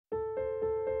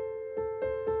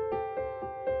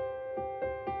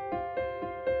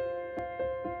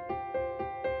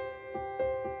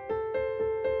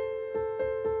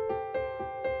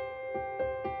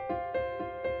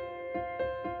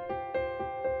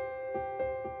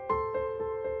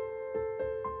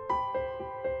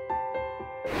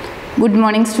Good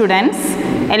morning students.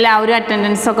 എല്ലാവരും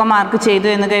attendance ഒക്കെ mark ചെയ്തു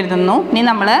എന്ന് കരുതുന്നു. ഇനി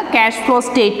നമ്മൾ ക്യാഷ് ഫ്ലോ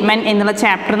സ്റ്റേറ്റ്മെന്റ് എന്നുള്ള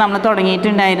ചാപ്റ്റർ നമ്മൾ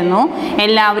തുടങ്ങിയിട്ടുണ്ടായിരുന്നു.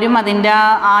 എല്ലാവരും അതിൻ്റെ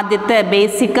ആദ്യത്തെ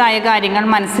ബേസിക് ആയ കാര്യങ്ങൾ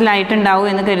മനസ്സിലായിട്ടുണ്ടാവും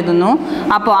എന്ന് കരുതുന്നു.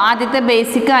 അപ്പോൾ ആദ്യത്തെ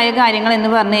ബേസിക് ആയ കാര്യങ്ങൾ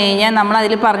എന്ന് പറഞ്ഞു കഴിഞ്ഞാൽ നമ്മൾ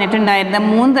അതിൽ പറഞ്ഞിട്ടുണ്ടായിരുന്ന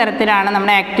 3 തരത്തിലാണ്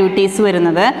നമ്മുടെ ആക്ടിവിറ്റീസ്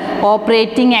വരുന്നത്.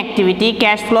 Operating activity,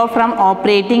 cash flow from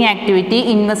operating activity,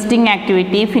 investing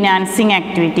activity, financing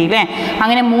activity അല്ലേ.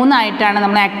 അങ്ങനെ 3 ആയിട്ടാണ്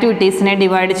നമ്മൾ ആക്ടിവിറ്റീസിനെ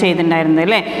ഡിവൈഡ് ചെയ്തിട്ടുണ്ടായിരുന്നത്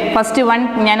അല്ലേ. ഫസ്റ്റ് വൺ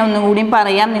ഞാൻ ഒന്നുകൂടി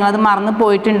പറയാം, നിങ്ങളത് മറന്നു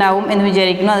പോയിട്ടുണ്ടാവും എന്ന്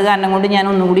വിചാരിക്കുന്നു. അത് കാരണം കൊണ്ട് ഞാൻ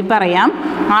ഒന്നുകൂടി പറയാം.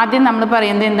 ആദ്യം നമ്മൾ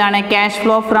പറയുന്നത് എന്താണ്? ക്യാഷ്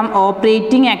ഫ്ലോ ഫ്രം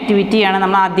ഓപ്പറേറ്റിംഗ് ആക്ടിവിറ്റിയാണ്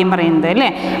നമ്മൾ ആദ്യം പറയുന്നത് അല്ലേ.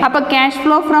 അപ്പോൾ cash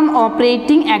flow from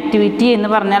operating activity എന്ന്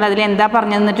പറഞ്ഞാൽ അതിൽ എന്താ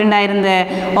പറഞ്ഞു തന്നിട്ടുണ്ടായിരുന്നത്?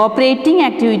 ഓപ്പറേറ്റിംഗ്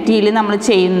ആക്ടിവിറ്റിയിൽ നമ്മൾ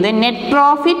ചെയ്യുന്നത് net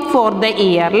profit for the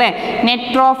year അല്ലേ. നെറ്റ്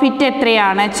പ്രോഫിറ്റ്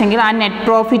എത്രയാണ് വെച്ചെങ്കിൽ ആ നെറ്റ്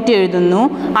പ്രോഫിറ്റ് എഴുതുന്നു.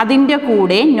 അതിൻ്റെ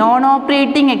കൂടെ നോൺ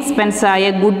ഓപ്പറേറ്റിംഗ് എക്സ്പെൻസ്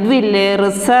ആയ ഗുഡ് വില്ല്,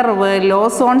 reserve,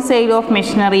 loss on sale of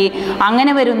machinery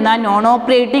അങ്ങനെ വരുന്ന നോൺ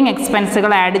ഓപ്പറേറ്റിംഗ്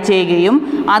എക്സ്പെൻസുകൾ ആഡ് ചെയ്യുകയും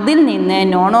അതിൽ നിന്ന്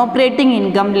നോൺ ഓപ്പറേറ്റിംഗ്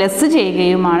ഇൻകം ലെസ്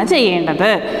ചെയ്യുകയുമാണ്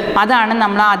ചെയ്യേണ്ടത്. അതാണ്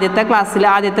നമ്മൾ ആദ്യത്തെ ക്ലാസ്സിൽ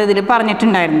ആദ്യത്തെ ഇതിൽ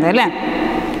പറഞ്ഞിട്ടുണ്ടായിരുന്നത് അല്ലേ.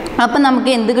 അപ്പം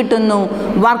നമുക്ക് എന്ത് കിട്ടുന്നു?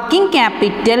 വർക്കിംഗ്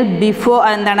ക്യാപിറ്റൽ ബിഫോർ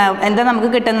എന്താ നമുക്ക്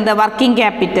കിട്ടുന്നത്? വർക്കിംഗ്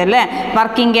ക്യാപിറ്റൽ അല്ലേ.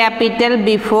 വർക്കിംഗ് ക്യാപിറ്റൽ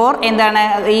ബിഫോർ എന്താണ്?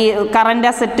 ഈ കറണ്ട്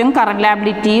അസറ്റും കറണ്ട്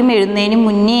ലാബിലിറ്റിയും എഴുതുന്നതിന്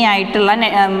മുന്നേ ആയിട്ടുള്ള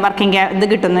വർക്കിംഗ് ഇത്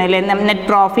കിട്ടുന്നു അല്ലേ. Net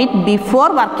profit before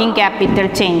working capital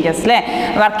changes അല്ലേ.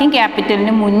 വർക്കിംഗ്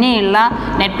ക്യാപിറ്റലിന് മുന്നേ ഉള്ള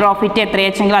നെറ്റ് പ്രോഫിറ്റ് എത്രയാ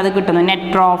വെച്ചെങ്കിൽ അത് കിട്ടുന്നു.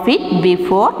 Net profit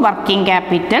before working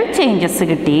capital changes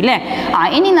കിട്ടി അല്ലേ.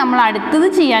 ഇനി നമ്മൾ അടുത്തത്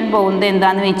ചെയ്യാൻ പോകുന്നത്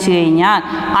എന്താണെന്ന് വെച്ച് കഴിഞ്ഞാൽ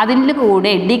അതിൻ്റെ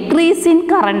കൂടെ ഡിക്രീസ് ഇൻ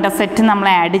കറണ്ട് അസറ്റ് നമ്മൾ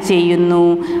ആഡ് ചെയ്യുന്നു.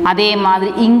 അതേമാതിരി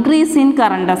increase in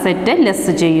current asset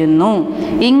less ചെയ്യുന്നു.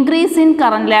 Increase in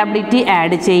current liability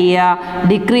add ചെയ്യുക,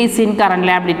 ഡിക്രീസ് ഇൻ കറണ്ട്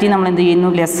ലാബിലിറ്റി നമ്മൾ എന്ത് ചെയ്യുന്നു?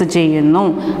 ലെസ് ചെയ്യുന്നു.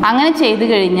 അങ്ങനെ ചെയ്ത്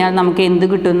കഴിഞ്ഞാൽ നമുക്ക് എന്ത്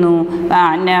കിട്ടുന്നു?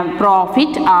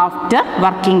 Profit after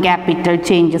working capital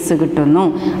changes കിട്ടുന്നു.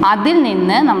 അതിൽ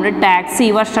നിന്ന് നമ്മൾ ടാക്സ്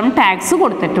ഈ വർഷം ടാക്സ്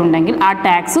കൊടുത്തിട്ടുണ്ടെങ്കിൽ ആ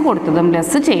ടാക്സ് കൊടുത്തതും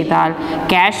ലെസ് ചെയ്താൽ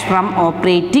ക്യാഷ് ഫ്രം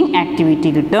ഓപ്പറേറ്റിംഗ്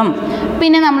ആക്ടിവിറ്റി കിട്ടും.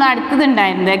 പിന്നെ നമ്മൾ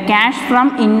അടുത്തതുണ്ടായിരുന്നത് ക്യാഷ് ഫ്രം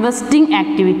ഇൻവെസ്റ്റിംഗ്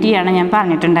ആക്ടിവിറ്റിയാണ് ഞാൻ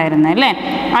പറഞ്ഞിട്ടുണ്ടായിരുന്നത് അല്ലേ.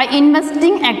 ആ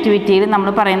ഇൻവെസ്റ്റിംഗ് ആക്ടിവിറ്റിയിൽ നമ്മൾ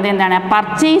പറയുന്നത് എന്താണ്?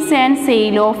 Purchase and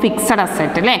sale of fixed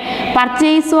asset അല്ലേ.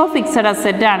 പർച്ചേസ് ഓഫ് ഫിക്സഡ്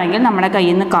അസറ്റ് ആണെങ്കിൽ നമ്മുടെ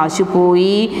കയ്യിൽ നിന്ന് കാശ്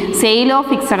പോയി, സെയിൽ ഓഫ്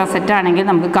ഫിക്സഡ് അസറ്റ് ആണെങ്കിൽ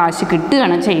നമുക്ക് കാശ്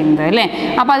കിട്ടുകയാണ് ചെയ്യുന്നത് അല്ലേ.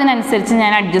 അപ്പോൾ അതിനനുസരിച്ച്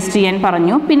ഞാൻ അഡ്ജസ്റ്റ് ചെയ്യാൻ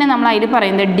പറഞ്ഞു. പിന്നെ നമ്മൾ അതിൽ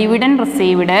പറയുന്നത് ഡിവിഡൻഡ്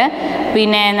റിസീവ്ഡ്,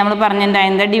 പിന്നെ നമ്മൾ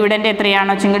പറഞ്ഞിട്ടുണ്ടായിരുന്നത് ഡിവിഡൻഡ്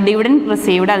എത്രയാണോ വെച്ചെങ്കിൽ ഡിവിഡൻഡ്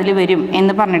റിസീവ്ഡ് അതിൽ വരും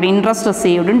എന്ന് പറഞ്ഞിട്ട് ഇൻട്രസ്റ്റ്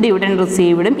റിസീവ്ഡും ഡിവിഡൻഡ്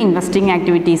റിസീവ്ഡും ഇൻവെസ്റ്റിംഗ്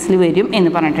ആക്ടിവിറ്റീസിൽ വരും എന്ന്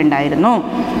പറഞ്ഞിട്ടുണ്ടായിരുന്നു.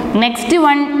 നെക്സ്റ്റ്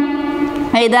വൺ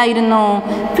ഏതായിരുന്നു?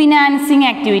 ഫിനാൻസിങ്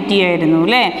ആക്ടിവിറ്റി ആയിരുന്നു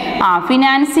അല്ലേ.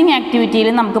 ഫിനാൻസിങ് ആക്ടിവിറ്റിയിൽ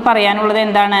നമുക്ക് പറയാനുള്ളത്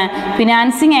എന്താണ്?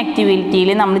 ഫിനാൻസിങ് ആക്ടിവിറ്റിയിൽ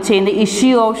നമ്മൾ ചെയ്യുന്ന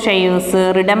issue of shares,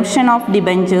 redemption of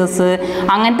debentures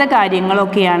അങ്ങനത്തെ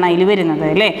കാര്യങ്ങളൊക്കെയാണ് അതിൽ വരുന്നത്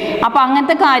അല്ലേ. അപ്പോൾ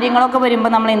അങ്ങനത്തെ കാര്യങ്ങളൊക്കെ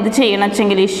വരുമ്പോൾ നമ്മൾ എന്ത് ചെയ്യണം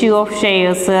വെച്ചെങ്കിൽ ഇഷ്യൂ ഓഫ്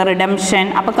ഷെയർസ്, റിഡംഷൻ.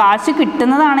 അപ്പോൾ കാശ്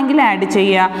കിട്ടുന്നതാണെങ്കിൽ ആഡ്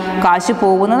ചെയ്യുക, കാശ്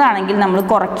പോകുന്നതാണെങ്കിൽ നമ്മൾ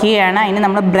കുറയ്ക്കുകയാണ്. അതിന്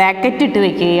നമ്മൾ ബ്രാക്കറ്റ് ഇട്ട്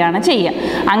വെക്കുകയാണ്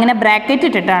ചെയ്യുക. അങ്ങനെ ബ്രാക്കറ്റ്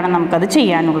ഇട്ടിട്ടാണ് നമുക്കത്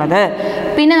ചെയ്യാനുള്ളത്.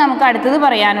 പിന്നെ നമുക്ക് അടുത്തത്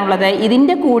പറയാനുള്ളത്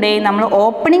ഇതിൻ്റെ കൂടെ നമ്മൾ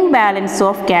ഓപ്പണിംഗ് ബാലൻസ്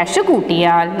ഓഫ് ക്യാഷ്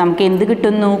കൂട്ടിയാൽ നമുക്ക് എന്ത്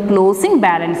കിട്ടുന്നു? ക്ലോസിംഗ്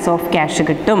ബാലൻസ് ഓഫ് ക്യാഷ്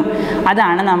കിട്ടും.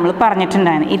 അതാണ് നമ്മൾ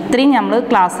പറഞ്ഞിട്ടുണ്ടായിരുന്നത്. ഇത്രയും നമ്മൾ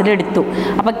ക്ലാസ്സിൽ എടുത്തു.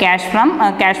 അപ്പോൾ ക്യാഷ്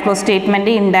ഫ്ലോ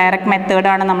സ്റ്റേറ്റ്മെൻറ്റ് ഇൻഡയറക്റ്റ്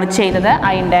മെത്തേഡാണ് നമ്മൾ ചെയ്തത്.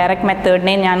 ആ ഇൻഡയറക്റ്റ്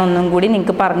മെത്തേഡിനെ ഞാൻ ഒന്നും കൂടി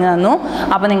നിങ്ങൾക്ക് പറഞ്ഞു തന്നു.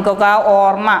 അപ്പോൾ നിങ്ങൾക്കൊക്കെ ആ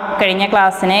ഓർമ്മ കഴിഞ്ഞ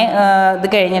ക്ലാസ്സിനെ ഇത്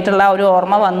കഴിഞ്ഞിട്ടുള്ള ഒരു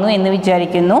ഓർമ്മ വന്നു എന്ന്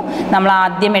വിചാരിക്കുന്നു. നമ്മൾ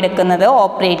ആദ്യം എടുക്കുന്നത്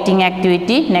operating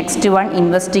activity, next one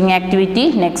investing activity,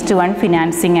 next one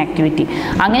financing activity.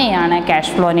 അങ്ങനെയാണ്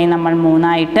ക്യാഷ് ഫ്ലോനെ നമ്മൾ 3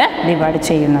 ആയിട്ട് ഡിവൈഡ്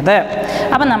ചെയ്യുന്നത്.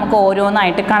 അപ്പം നമുക്ക്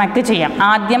ഓരോന്നായിട്ട് കണക്ക് ചെയ്യാം.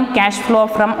 ആദ്യം ക്യാഷ് ഫ്ലോ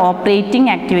ഫ്രം ഓപ്പറേറ്റിംഗ്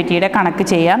ആക്ടിവിറ്റിയുടെ കണക്ക്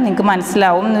ചെയ്യാം. നിങ്ങൾക്ക്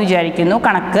മനസ്സിലാവും എന്ന് വിചാരിക്കുന്നു.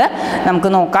 കണക്ക്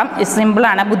നമുക്ക് നോക്കാം.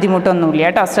 സിമ്പിളാണ്, ബുദ്ധിമുട്ടൊന്നുമില്ല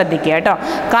കേട്ടോ. ശ്രദ്ധിക്കുക കേട്ടോ.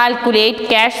 Calculate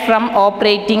cash from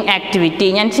operating activity.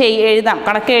 ഞാൻ എഴുതാം.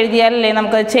 കണക്ക് എഴുതിയാലല്ലേ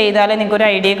നമുക്കത് ചെയ്താലേ നിങ്ങൾക്കൊരു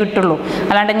ഐഡിയ കിട്ടുള്ളൂ.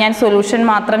 അല്ലാണ്ട് ഞാൻ സൊല്യൂഷൻ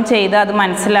മാത്രം ചെയ്താൽ അത്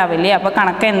മനസ്സിലാവില്ലേ. അപ്പോൾ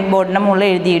കണക്ക് ബോർഡിൻ്റെ മുകളിൽ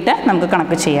എഴുതിയിട്ട് നമുക്ക്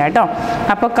കണക്ക് ചെയ്യാം കേട്ടോ.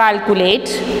 അപ്പോൾ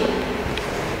calculate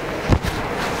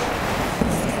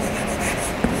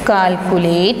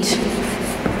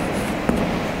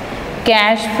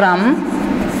cash from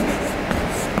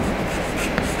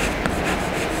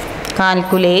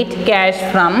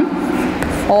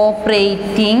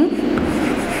operating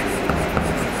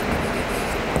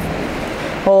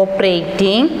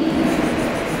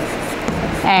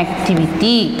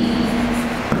activity.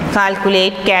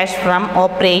 Calculate cash from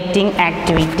operating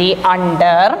activity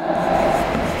under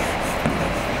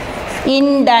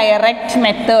indirect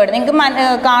method. നിങ്ങൾക്ക്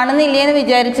കാണുന്നില്ലേന്ന്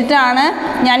വിചാരിച്ചിട്ടാണ്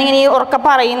ഞാനിങ്ങനെ ഉറക്കെ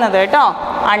പറയുന്നത് കേട്ടോ.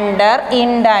 Under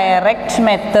indirect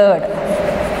method.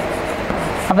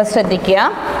 അപ്പോൾ ശ്രദ്ധിക്കുക.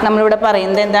 നമ്മളിവിടെ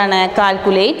പറയുന്നത് എന്താണ്?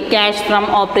 Calculate cash from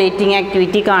operating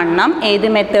activity കാണണം. ഏത്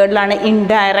മെത്തേഡിലാണ്?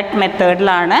 ഇൻഡയറക്റ്റ്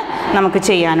മെത്തേഡിലാണ് നമുക്ക്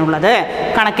ചെയ്യാനുള്ളത്.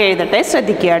 കണക്ക് എഴുതട്ടെ,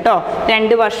 ശ്രദ്ധിക്കുക കേട്ടോ.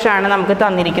 2 വർഷമാണ് നമുക്ക്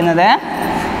തന്നിരിക്കുന്നത്.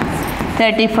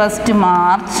 31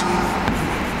 മാർച്ച്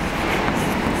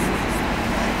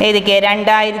ഏതൊക്കെ?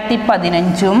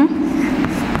 2015ഉം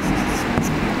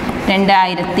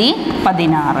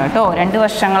 2016 കേട്ടോ. 2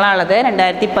 വർഷങ്ങളാണുള്ളത്.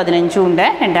 2015 ഉണ്ട്,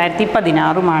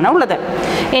 2016 ഉള്ളത്.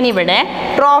 ഇനി ഇവിടെ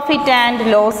പ്രോഫിറ്റ് ആൻഡ്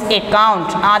ലോസ്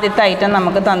അക്കൗണ്ട് ആദ്യത്തെ ഐറ്റം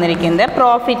നമുക്ക് തന്നിരിക്കുന്നത്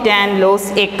പ്രോഫിറ്റ് ആൻഡ് ലോസ്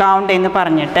അക്കൗണ്ട് എന്ന്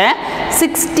പറഞ്ഞിട്ട്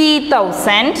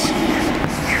 60,000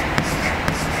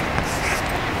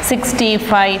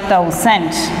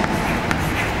 65,000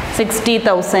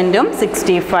 60,000ഉം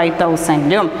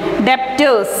 65,000ഉം.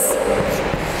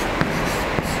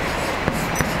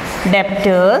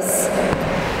 ഡെപ്റ്റേഴ്സ്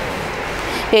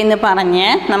എന്ന് പറഞ്ഞ്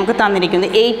നമുക്ക്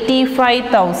തന്നിരിക്കുന്നത്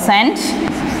 85,000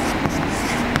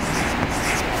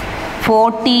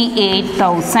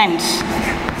 48,000.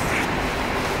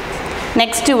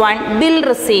 നെക്സ്റ്റ് വൺ ബിൽ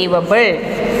റിസീവബിൾ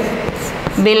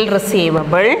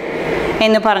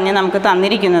എന്ന് പറഞ്ഞ് നമുക്ക്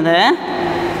തന്നിരിക്കുന്നത്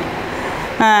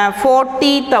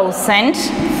 40,000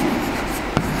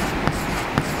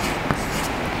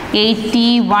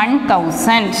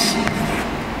 81,000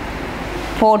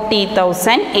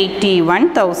 40,000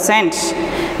 81,000.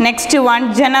 നെക്സ്റ്റ് വൺ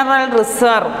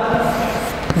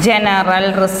ജനറൽ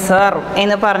റിസർവ്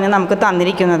എന്ന് പറഞ്ഞ് നമുക്ക്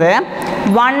തന്നിരിക്കുന്നത്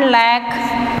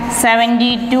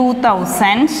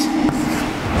 1,72,000.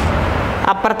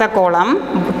 അപ്പുറത്തെ കോളം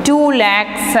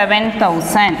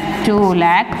 2,07,000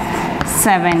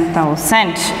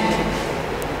 2,07,000.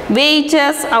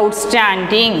 വേജസ്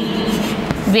ഔട്ട്സ്റ്റാൻഡിങ്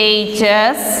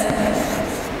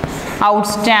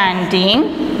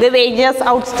ഇത് വേജസ്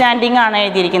ഔട്ട്സ്റ്റാൻഡിങ് ആണ്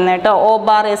എഴുതിയിരിക്കുന്നത് കേട്ടോ. O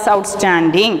bar is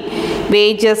outstanding.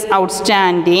 Wages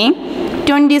outstanding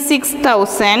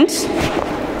 26,000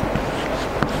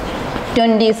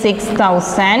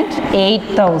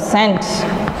 8,000.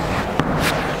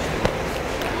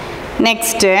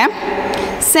 Next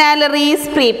salaries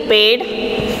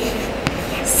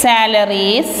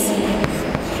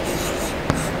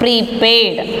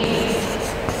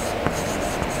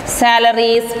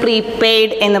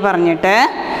prepaid എന്ന് പറഞ്ഞിട്ട്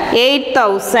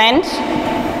 8,000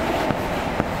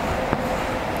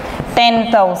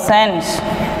 10,000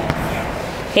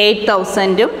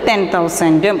 8,000ഉം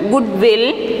 10,000ഉം.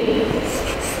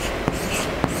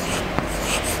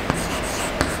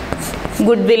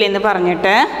 ഗുഡ്വിൽ എന്ന്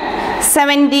പറഞ്ഞിട്ട്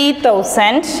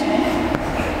 70,000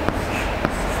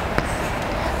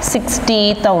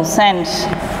 60,000.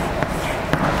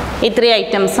 ഇത്രയും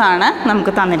ഐറ്റംസ് ആണ്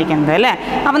നമുക്ക് തന്നിരിക്കുന്നത് അല്ലേ.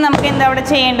 അപ്പം നമുക്ക് എന്താ അവിടെ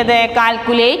ചെയ്യേണ്ടത്?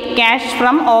 Calculate cash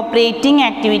from operating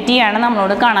activity ആണ്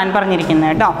നമ്മളോട് കാണാൻ പറഞ്ഞിരിക്കുന്നത്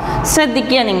കേട്ടോ.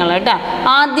 ശ്രദ്ധിക്കുക നിങ്ങൾ കേട്ടോ.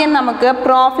 ആദ്യം നമുക്ക്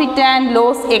പ്രോഫിറ്റ് ആൻഡ്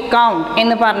ലോസ് അക്കൗണ്ട്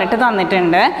എന്ന് പറഞ്ഞിട്ട്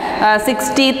തന്നിട്ടുണ്ട്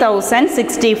 60,000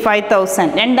 65,000.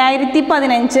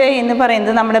 2015 എന്ന്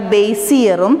പറയുന്നത് നമ്മുടെ ബേസ്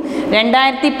ഇയറും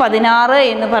 2016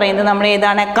 എന്ന് പറയുന്നത് നമ്മുടെ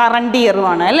ഏതാണ്? കറണ്ട്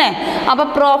ഇയറുമാണ് അല്ലേ. അപ്പോൾ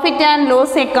പ്രോഫിറ്റ് ആൻഡ്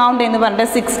ലോസ് അക്കൗണ്ട് എന്ന് പറഞ്ഞിട്ട്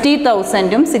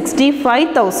 60,000ഉം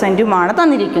 65,000 ാണ്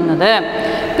തന്നിരിക്കുന്നത്.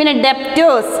 പിന്നെ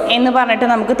ഡെപ്റ്റേഴ്സ് എന്ന് പറഞ്ഞിട്ട്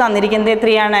നമുക്ക് തന്നിരിക്കുന്നത്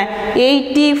എത്രയാണ്?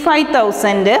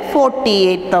 85,000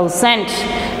 48,000.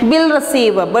 Bill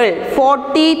receivable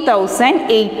 40,000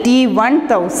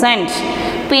 81,000.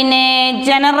 പിന്നെ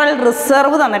ജനറൽ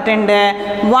റിസർവ് തന്നിട്ടുണ്ട്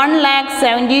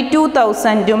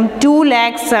 1,72,000ഉം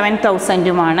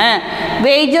 2,07,000ഉമാണ്.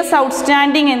 വേജസ്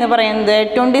ഔട്ട്സ്റ്റാൻഡിങ് എന്ന് പറയുന്നത്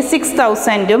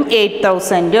 26,000ഉം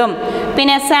 8,000ഉം.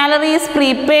 പിന്നെ സാലറീസ്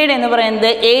പ്രീപെയ്ഡ് എന്ന്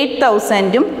പറയുന്നത്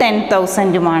 8,000ഉം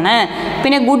 10,000ഉമാണ്.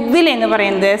 പിന്നെ ഗുഡ്വിൽ എന്ന്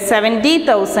പറയുന്നത്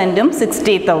 70,000ഉം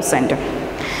 60,000ഉം.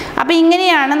 അപ്പോൾ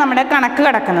ഇങ്ങനെയാണ് നമ്മുടെ കണക്ക്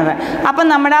കിടക്കുന്നത്. അപ്പം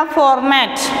നമ്മുടെ ആ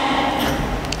ഫോർമാറ്റ്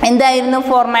എന്തായിരുന്നു?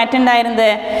 ഫോർമാറ്റ് ഉണ്ടായിരുന്നത്.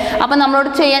 അപ്പം നമ്മളോട്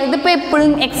ചെയ്യാൻ ഇതിപ്പോൾ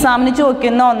എപ്പോഴും എക്സാമിന്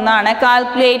ചോദിക്കുന്ന ഒന്നാണ്.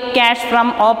 Calculate cash from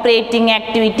operating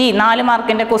activity 4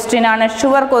 മാർക്കിൻ്റെ ക്വസ്റ്റ്യൻ ആണ്.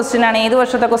 ഷുവർ ക്വസ്റ്റ്യൻ ആണ്. ഏത്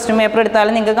വർഷത്തെ ക്വസ്റ്റ്യൻ പേപ്പർ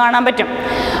എടുത്താലും നിങ്ങൾക്ക് കാണാൻ പറ്റും.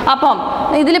 അപ്പം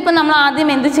ഇതിലിപ്പോൾ നമ്മൾ ആദ്യം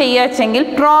എന്ത് ചെയ്യുക വെച്ചെങ്കിൽ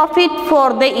പ്രോഫിറ്റ് ഫോർ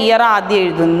ദ ഇയർ ആദ്യം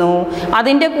എഴുതുന്നു.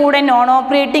 അതിൻ്റെ കൂടെ നോൺ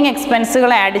ഓപ്പറേറ്റിംഗ്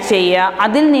എക്സ്പെൻസുകൾ ആഡ് ചെയ്യുക.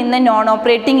 അതിൽ നിന്ന് നോൺ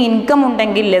ഓപ്പറേറ്റിംഗ് ഇൻകം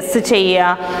ഉണ്ടെങ്കിൽ ലെസ്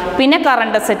ചെയ്യുക. പിന്നെ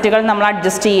കറണ്ട് അസറ്റുകൾ നമ്മൾ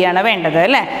അഡ്ജസ്റ്റ് ചെയ്യുകയാണ് വേണ്ടത്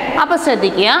അല്ലേ. അപ്പോൾ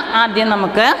ശ്രദ്ധിക്കുക. ആദ്യം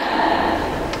നമുക്ക്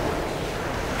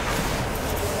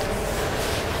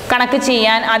കണക്ക്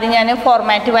ചെയ്യാൻ ആദ്യം ഞാൻ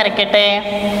ഫോർമാറ്റ് വരയ്ക്കട്ടെ,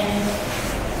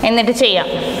 എന്നിട്ട് ചെയ്യാം.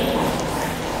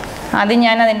 ആദ്യം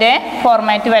ഞാൻ അതിൻ്റെ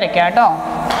ഫോർമാറ്റ് വരയ്ക്കാം കേട്ടോ.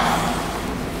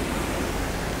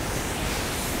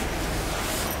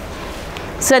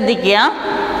 ശ്രദ്ധിക്കുക.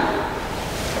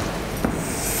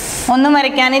 ഒന്നും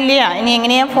വരയ്ക്കാനില്ല. ഇനി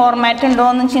എങ്ങനെയാ ഫോർമാറ്റ് ഉണ്ടോ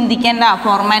എന്നും ചിന്തിക്കേണ്ട.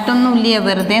 ഫോർമാറ്റ് ഒന്നും ഇല്ല,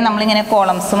 വെറുതെ നമ്മളിങ്ങനെ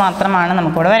കോളംസ് മാത്രമാണ്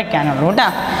നമുക്കിവിടെ വരയ്ക്കാനുള്ളൂ കേട്ടോ.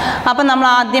 അപ്പം നമ്മൾ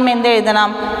ആദ്യം എന്ത് എഴുതണം?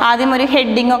 ആദ്യം ഒരു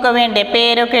ഹെഡിങ് ഒക്കെ വേണ്ടേ,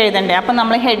 പേരൊക്കെ എഴുതണ്ടേ. അപ്പം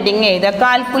നമ്മൾ ഹെഡിങ് എഴുതുക,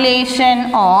 calculation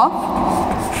of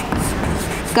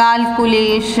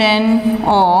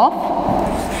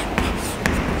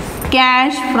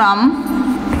cash from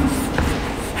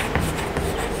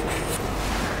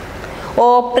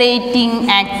operating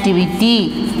activity.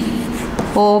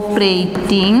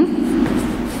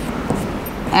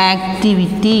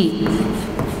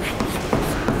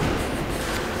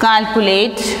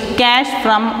 Calculate cash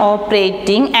from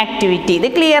operating activity. ഇത്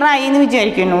ക്ലിയർ ആയി എന്ന്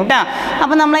വിചാരിക്കുന്നു കേട്ടോ.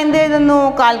 അപ്പോൾ നമ്മൾ എന്ത് എഴുതുന്നു?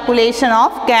 Calculation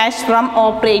of cash from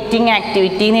operating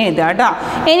activity എന്ന് എഴുതുക കേട്ടോ.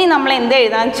 ഇനി നമ്മൾ എന്ത്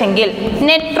എഴുതാന്ന് വെച്ചെങ്കിൽ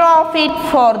net profit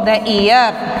for the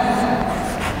year.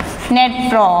 Net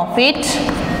profit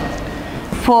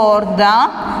for the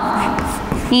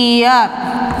year.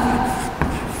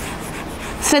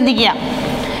 ശ്രദ്ധിക്കുക,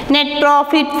 net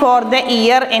profit for the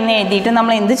year എന്ന് എഴുതിയിട്ട്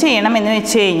നമ്മൾ എന്ത് ചെയ്യണം എന്ന്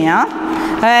വെച്ച് കഴിഞ്ഞാൽ,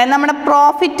 നമ്മുടെ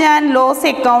പ്രോഫിറ്റ് ആൻഡ് ലോസ്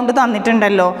അക്കൗണ്ട്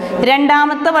തന്നിട്ടുണ്ടല്ലോ,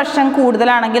 രണ്ടാമത്തെ വർഷം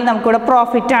കൂടുതലാണെങ്കിൽ നമുക്കിവിടെ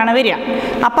പ്രോഫിറ്റാണ് വരിക.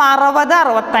 അപ്പോൾ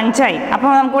 60 65 അപ്പോൾ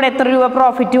നമുക്കിവിടെ എത്ര രൂപ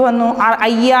പ്രോഫിറ്റ് വന്നു?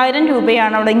 5000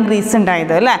 രൂപയാണ് അവിടെ ഇൻക്രീസ്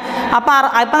ഉണ്ടായത് അല്ലേ.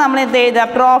 അപ്പോൾ നമ്മൾ എന്ത് എഴുതുക?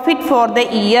 പ്രോഫിറ്റ് ഫോർ ദ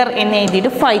ഇയർ എന്ന്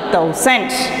എഴുതിയിട്ട് 5000.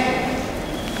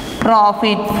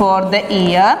 Profit for the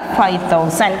year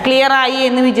 5000. Clear ആയി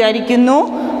എന്ന് വിചാരിക്കുന്നു.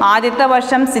 ആദ്യത്തെ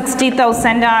വർഷം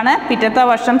 60,000 ആണ്, പിറ്റത്തെ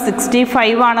വർഷം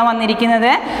 65 ആണ്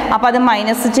വന്നിരിക്കുന്നത്. അപ്പോൾ അത്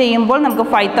മൈനസ് ചെയ്യുമ്പോൾ നമുക്ക്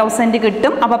 5000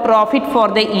 കിട്ടും. അപ്പോൾ പ്രോഫിറ്റ് ഫോർ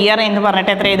ദ ഇയർ എന്ന്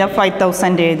പറഞ്ഞിട്ട് എത്ര എഴുതുക?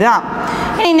 5000 എഴുതുക.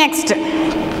 ഇനി നെക്സ്റ്റ്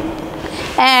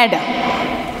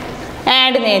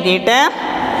ആഡ് എഴുതിയിട്ട്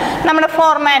നമ്മുടെ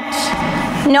ഫോർമാറ്റ്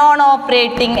നോൺ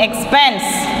ഓപ്പറേറ്റിംഗ്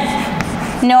എക്സ്പെൻസ്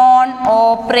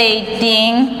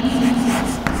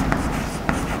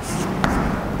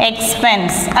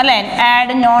അല്ലേ.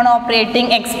 ആഡ് നോൺ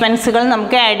ഓപ്പറേറ്റിംഗ് എക്സ്പെൻസുകൾ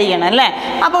നമുക്ക് ആഡ് ചെയ്യണം അല്ലേ.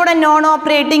 അപ്പോൾ ഇവിടെ നോൺ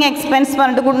ഓപ്പറേറ്റിംഗ് എക്സ്പെൻസ്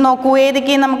പറഞ്ഞിട്ട് നോക്കൂ,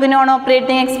 ഏതൊക്കെയാണ് നമുക്ക് നോൺ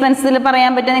ഓപ്പറേറ്റിംഗ് എക്സ്പെൻസിൽ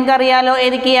പറയാൻ പറ്റുക? നിങ്ങൾക്ക് അറിയാലോ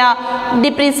ഏതൊക്കെയാ?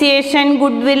 ഡിപ്രീസിയേഷൻ,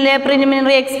 ഗുഡ് വില്ല്,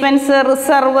 പ്രിലിമിനറി എക്സ്പെൻസ്,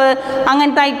 റിസർവ്,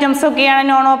 അങ്ങനത്തെ ഐറ്റംസ് ഒക്കെയാണ്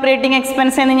നോൺ ഓപ്പറേറ്റിംഗ്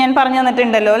എക്സ്പെൻസ് എന്ന് ഞാൻ പറഞ്ഞു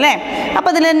തന്നിട്ടുണ്ടല്ലോ അല്ലേ. അപ്പോൾ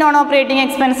ഇതിൽ നോൺ ഓപ്പറേറ്റിംഗ്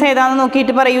എക്സ്പെൻസ് ഏതാണെന്ന്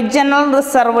നോക്കിയിട്ട് പറയൂ. ജനറൽ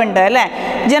റിസർവ് ഉണ്ട് അല്ലേ.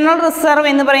 ജനറൽ റിസർവ്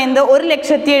എന്ന് പറയുന്നത്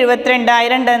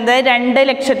 1,72,000 ഉണ്ട്,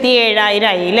 2,07,000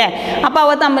 ആയി അല്ലേ. അപ്പോൾ അവ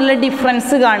തമ്മിലുള്ള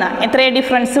ഡിഫറൻസ് കാണുക. എത്രയാണ്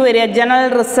ഡിഫറൻസ് വരിക? ജനറൽ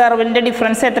റിസർവിൻ്റെ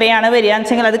ഡിഫറൻസ് എത്രയാണ് വരിക എന്ന്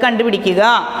വെച്ചെങ്കിൽ അത് കണ്ടുപിടിക്കുക.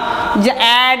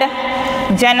 Add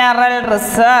general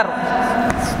reserve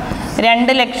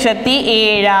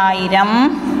 2,07,000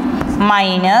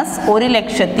 minus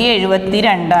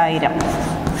 1,72,000.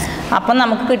 അപ്പം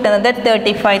നമുക്ക് കിട്ടുന്നത്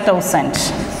 35,000.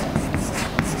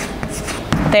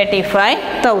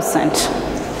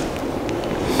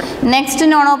 നെക്സ്റ്റ്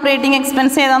നോൺ ഓപ്പറേറ്റിംഗ്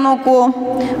എക്സ്പെൻസ് ഏതാ നോക്കൂ?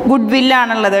 ഗുഡ്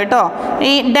വില്ലാണുള്ളത് കേട്ടോ.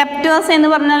 ഈ ഡെപ്റ്റേഴ്സ് എന്ന്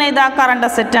പറഞ്ഞാൽ ഏതാ? കറണ്ട്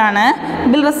അസറ്റ് ആണ്.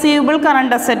 ബിൽ റിസീവബിൾ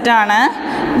കറണ്ട് അസറ്റ് ആണ്.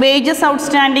 വേജസ്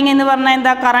ഔട്ട്സ്റ്റാൻഡിങ് എന്ന് പറഞ്ഞാൽ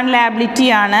എന്താ? കറണ്ട് ലയബിലിറ്റി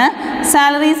ആണ്.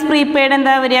 സാലറീസ് പ്രീപെയ്ഡ്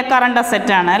എന്താ വരിക? കറണ്ട്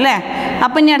അസറ്റ് ആണ് അല്ലേ.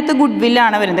 അപ്പം ഇനി അടുത്ത് ഗുഡ്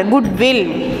വില്ലാണ് വരുന്നത്. ഗുഡ്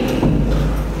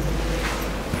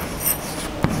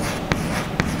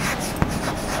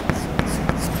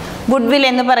വിൽ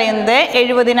എന്ന് പറയുന്നത്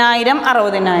 70,000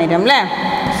 60,000 അല്ലേ.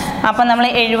 അപ്പം നമ്മൾ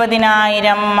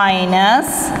 70,000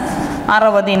 മൈനസ്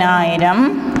 60,000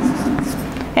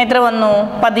 എത്ര വന്നു?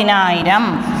 10,000.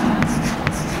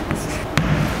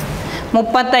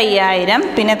 35,000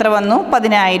 പിന്നെ എത്ര വന്നു?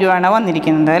 10,000 ആണ്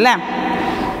വന്നിരിക്കുന്നത് അല്ലേ.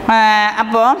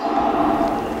 അപ്പോൾ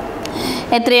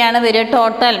എത്രയാണ് വരിക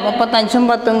ടോട്ടൽ? 35ഉം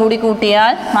 10ഉം കൂടി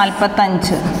കൂട്ടിയാൽ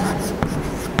 45.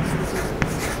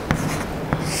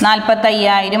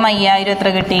 45,000 5,000 എത്ര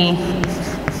കിട്ടി?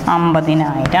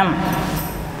 50,000.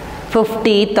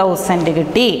 50,000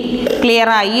 കിട്ടി. ക്ലിയർ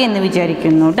ആയി എന്ന്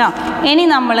വിചാരിക്കുന്നു കേട്ടോ. ഇനി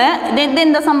നമ്മൾ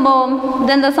ഇതെന്താ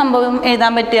സംഭവം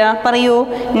എഴുതാൻ പറ്റുക? പറയൂ.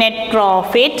 Net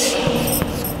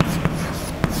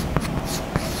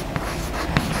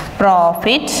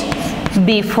profit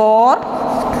before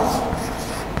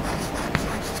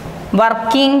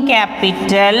working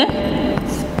capital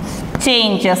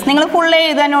changes. നിങ്ങൾ ഫുൾ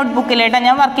എഴുതാൻ നോട്ട്ബുക്കിലേട്ടോ.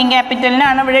 ഞാൻ വർക്കിംഗ്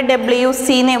ക്യാപിറ്റലിനാണ് ഇവിടെ W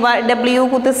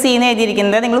കുത്ത് C എന്ന്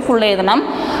എഴുതിയിരിക്കുന്നത്. നിങ്ങൾ ഫുൾ എഴുതണം.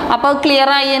 അപ്പോൾ ക്ലിയർ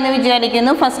ആയി എന്ന്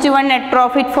വിചാരിക്കുന്നു. First one net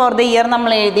profit for the year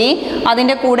നമ്മൾ എഴുതി.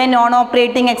 അതിൻ്റെ കൂടെ നോൺ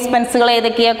ഓപ്പറേറ്റിംഗ് എക്സ്പെൻസുകൾ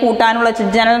ഏതൊക്കെയാണ് കൂട്ടാനുള്ള?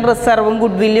 General റിസർവും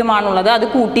good വില്ലുമാണുള്ളത്. അത്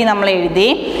കൂട്ടി നമ്മൾ എഴുതി.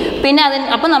 പിന്നെ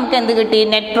അപ്പോൾ നമുക്ക് എന്ത് കിട്ടി?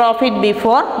 Net profit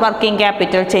before working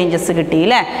capital changes കിട്ടി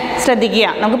അല്ലേ. ശ്രദ്ധിക്കുക,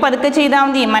 നമുക്ക് പതുക്കെ ചെയ്താൽ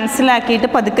മതി. മനസ്സിലാക്കിയിട്ട്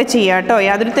പതുക്കെ ചെയ്യാം കേട്ടോ.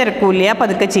 യാതൊരു തിരക്കൂല്ല,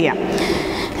 പതുക്കെ ചെയ്യാം.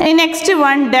 Next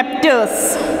one debtors.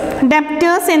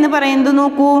 ഡെപ്റ്റേഴ്സ് എന്ന് പറയുന്നത്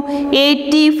നോക്കൂ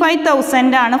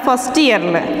 85,000 ആണ് ഫസ്റ്റ്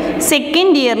ഇയറിൽ,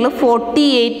 സെക്കൻഡ് ഇയറിൽ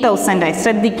 48,000 ആയി.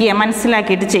 ശ്രദ്ധിക്കുക,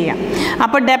 മനസ്സിലാക്കിയിട്ട് ചെയ്യാം.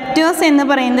 അപ്പോൾ ഡെപ്റ്റേഴ്സ് എന്ന്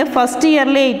പറയുന്നത് ഫസ്റ്റ്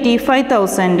ഇയറിൽ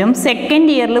 85,000ഉം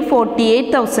സെക്കൻഡ് ഇയറിൽ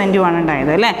 48,000ഉം ആണ്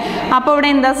ഉണ്ടായത് അല്ലേ. അപ്പോൾ ഇവിടെ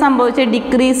എന്താ സംഭവിച്ചത്?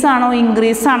 ഡിക്രീസ് ആണോ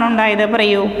ഇൻക്രീസ് ആണോ ഉണ്ടായത്?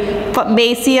 പറയൂ.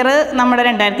 ബേസ് ഇയർ നമ്മുടെ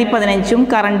 2015ഉം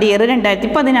കറണ്ട് ഇയർ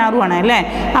 2016ഉം ആണ് അല്ലേ.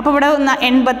 അപ്പോൾ ഇവിടെ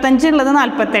 85 ഉള്ളത്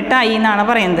 48 ആയി എന്നാണ്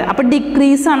പറയുന്നത്. അപ്പോൾ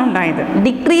ഡിക്രീസ് ആണ് ഉണ്ടായത്.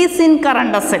 ഡിക്രീസ് ഇൻ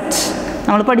കറണ്ട് അസറ്റ്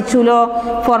നമ്മൾ പഠിച്ചുല്ലോ,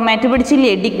 ഫോർമാറ്റ്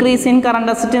പഠിച്ചില്ലേ? ഡിക്രീസ് ഇൻ കറണ്ട്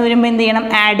അസറ്റ് വരുമ്പോൾ എന്ത് ചെയ്യണം?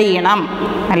 ആഡ് ചെയ്യണം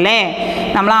അല്ലേ.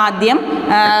 നമ്മൾ ആദ്യം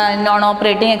നോൺ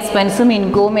ഓപ്പറേറ്റിംഗ് എക്സ്പെൻസും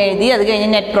ഇൻകവും എഴുതി, അത് കഴിഞ്ഞ്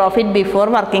net profit before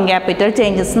working capital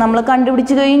changes നമ്മൾ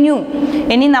കണ്ടുപിടിച്ച് കഴിഞ്ഞു.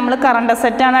 ഇനി നമ്മൾ കറണ്ട്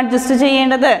അസറ്റാണ് അഡ്ജസ്റ്റ്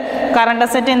ചെയ്യേണ്ടത്. കറണ്ട്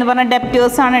അസറ്റ് എന്ന് പറഞ്ഞാൽ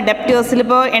ഡെപ്റ്റേഴ്സ് ആണ്. ഡെപ്റ്റേഴ്സിൽ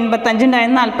ഇപ്പോൾ 85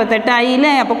 ഉണ്ടായിരുന്നു, 48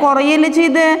 ആയില്ലേ. അപ്പോൾ കുറയല്ലേ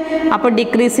ചെയ്ത്. അപ്പോൾ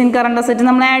ഡിക്രീസ് ഇൻ കറണ്ട് അസറ്റ്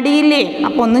നമ്മൾ ആഡ് ചെയ്യില്ലേ.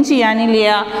 അപ്പോൾ ഒന്നും ചെയ്യാനില്ല,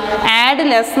 ആഡ്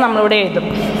ലെസ് നമ്മളിവിടെ എഴുതും.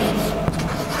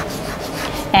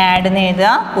 ആഡ് എന്ന് എഴുതുക,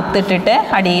 കുത്തിട്ടിട്ട്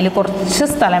അടിയിൽ കുറച്ച്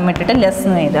സ്ഥലം വിട്ടിട്ട് ലെസ്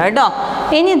എന്ന് എഴുതുക കേട്ടോ.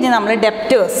 ഇനി ഇത് നമ്മൾ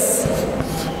ഡെപ്റ്റേഴ്സ്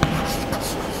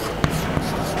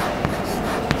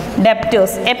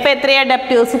എപ്പോൾ എത്രയാണ്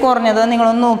ഡെപ്റ്റേഴ്സ് കുറഞ്ഞത്?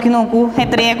 നിങ്ങളൊന്ന് നോക്കൂ.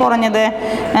 എത്രയാണ് കുറഞ്ഞത്?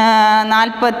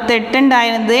 48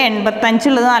 ഉണ്ടായിരുന്നത് 85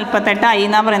 ഉള്ളത് 48 ആയി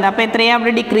എന്നാണ് പറയുന്നത്. അപ്പോൾ എത്രയാണ്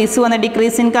അവിടെ ഡിക്രീസ് വന്നത്?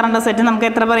 ഡിക്രീസ് ഇൻ കറണ്ട് അസറ്റ് നമുക്ക്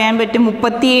എത്ര പറയാൻ പറ്റും?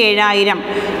 37,000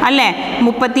 അല്ലേ.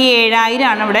 37,000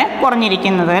 ആണ് ഇവിടെ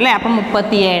കുറഞ്ഞിരിക്കുന്നത് അല്ലേ. അപ്പം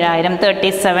 37,000,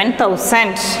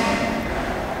 37,000.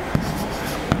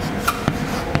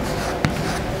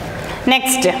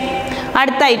 നെക്സ്റ്റ്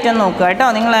അടുത്ത ഐറ്റം നോക്കുക കേട്ടോ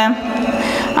നിങ്ങൾ.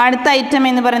 അടുത്ത ഐറ്റം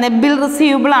എന്ന് പറയുന്നത് ബിൽ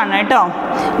റിസീവബിൾ ആണ് കേട്ടോ.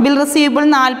 ബിൽ റിസീവബിൾ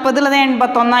 40 ഉള്ളത്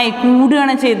 81 ആയി,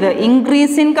 കൂടുകയാണ് ചെയ്തത്.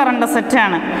 ഇൻക്രീസ് ഇൻ കറണ്ട് അസറ്റ്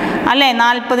ആണ് അല്ലേ.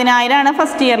 40,000 ആണ്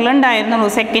ഫസ്റ്റ് ഇയറിൽ ഉണ്ടായിരുന്നുള്ളൂ,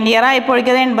 സെക്കൻഡ് ഇയർ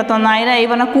ആയപ്പോഴേക്കും അത് 81,000 ആയി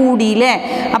പറഞ്ഞാൽ കൂടിയില്ലേ.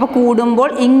 അപ്പോൾ കൂടുമ്പോൾ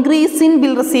ഇൻക്രീസ് ഇൻ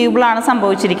ബിൽ റിസീവബിൾ ആണ്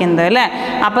സംഭവിച്ചിരിക്കുന്നത് അല്ലേ.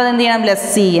 അപ്പോൾ അതെന്ത് ചെയ്യണം? ലെസ്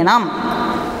ചെയ്യണം.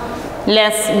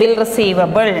 ലെസ് ബിൽ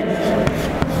റിസീവബിൾ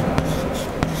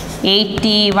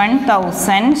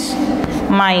 81,000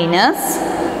 മൈനസ്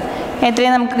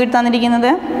എത്രയാണ് നമുക്ക്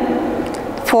കിട്ടാന്നിരിക്കുന്നത്?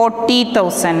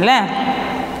 40,000 അല്ലേ.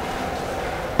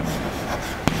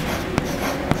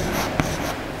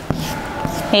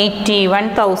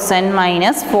 81,000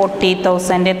 മൈനസ്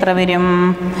 40,000 എത്ര വരും?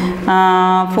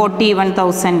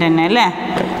 41,000 തന്നെ അല്ലേ.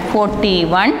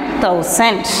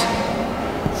 41,000.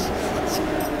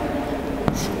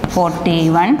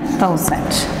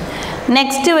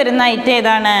 നെക്സ്റ്റ് വരുന്ന ഐറ്റം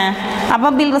ഏതാണ്?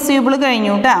 അപ്പോൾ ബിൽ റിസീവബിൾ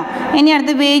കഴിഞ്ഞു കേട്ടോ. ഇനി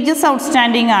അടുത്ത് വേജസ്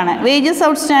ഔട്ട്സ്റ്റാൻഡിങ് ആണ്. വേജസ്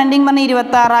ഔട്ട്സ്റ്റാൻഡിങ് പറഞ്ഞാൽ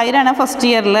 26,000 ആണ് ഫസ്റ്റ്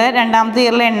ഇയറിൽ, രണ്ടാമത്തെ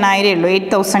ഇയറിൽ 8,000 ഉള്ളൂ,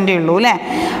 8,000 ഉള്ളൂ അല്ലേ.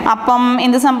 അപ്പം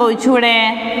എന്ത് സംഭവിച്ചു ഇവിടെ?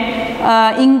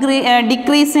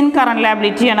 ഡിക്രീസ് ഇൻ കറണ്ട്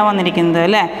ലാബിലിറ്റി ആണ് വന്നിരിക്കുന്നത്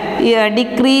അല്ലേ.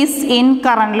 ഡിക്രീസ് ഇൻ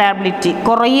കറണ്ട് ലാബിലിറ്റി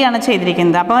കുറയുകയാണ്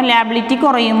ചെയ്തിരിക്കുന്നത്. അപ്പോൾ ലാബിലിറ്റി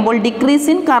കുറയുമ്പോൾ ഡിക്രീസ്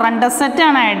ഇൻ കറണ്ട് അസറ്റ്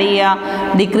ആണ് ആഡ്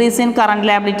ചെയ്യുക. ഡിക്രീസ് ഇൻ കറണ്ട്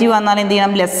ലാബിലിറ്റി വന്നാൽ എന്ത്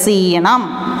ചെയ്യണം? ലെസ് ചെയ്യണം.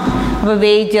 അപ്പോൾ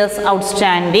വേജസ്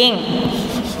ഔട്ട്സ്റ്റാൻഡിങ്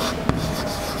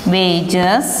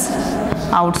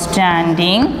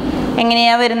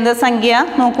എങ്ങനെയാണ് വരുന്നത് സംഖ്യ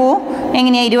നോക്കൂ.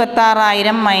 എങ്ങനെയാണ്?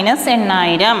 26,000 മൈനസ്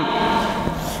 8,000.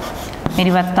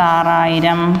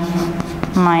 26,000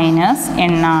 മൈനസ്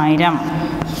 8,000.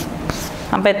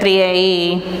 അപ്പോൾ എത്രയായി?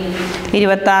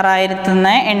 26,000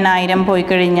 നിന്ന് 8,000 പോയി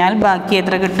കഴിഞ്ഞാൽ ബാക്കി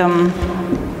എത്ര കിട്ടും?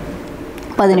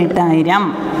 18,000.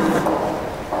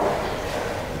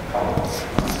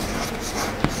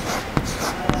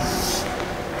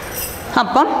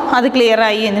 അപ്പം അത് ക്ലിയർ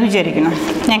ആയി എന്ന് വിചാരിക്കണം.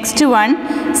 നെക്സ്റ്റ് വൺ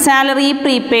സാലറി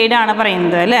പ്രീപെയ്ഡ് ആണ്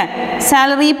പറയുന്നത് അല്ലേ.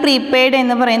 സാലറി പ്രീപെയ്ഡ്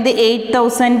എന്ന് പറയുന്നത്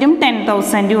 8,000ഉം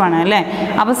 10,000ഉം ആണ് അല്ലേ.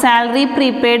 അപ്പോൾ സാലറി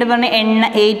പ്രീപെയ്ഡ് പറഞ്ഞാൽ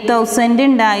 8,000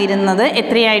 ഉണ്ടായിരുന്നത്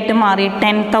എത്രയായിട്ട് മാറി?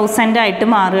 10,000 ആയിട്ട്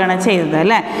മാറുകയാണ് ചെയ്തത്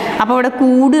അല്ലേ. അപ്പോൾ ഇവിടെ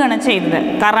കൂടുകയാണ് ചെയ്തത്.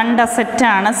 കറണ്ട്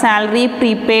അസറ്റാണ് സാലറി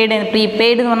പ്രീപെയ്ഡ് എന്ന്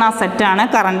പറഞ്ഞ അസറ്റാണ്,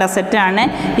 current അസറ്റാണ്.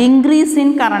 Increase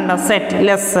in current asset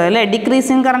less അല്ലേ. ഡിക്രീസ്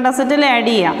ഇൻ കറണ്ട് അസറ്റ് അല്ലേ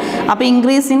ആഡ് ചെയ്യുക. അപ്പോൾ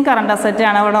ഇൻക്രീസ് ഇൻ കറണ്ട് അസറ്റ്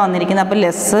ആണ് ഇവിടെ വന്നിരിക്കുന്നത്. അപ്പോൾ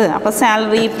ലെസ്. അപ്പോൾ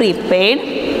സാലറി പ്രീപെയ്ഡ്,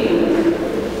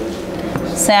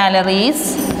 സാലറീസ്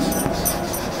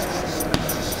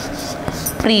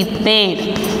പ്രീപെയ്ഡ്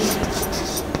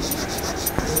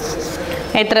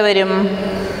എത്ര വരും?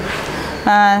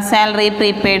 സാലറി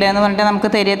പ്രീപെയ്ഡ് എന്ന് പറഞ്ഞിട്ട് നമുക്ക്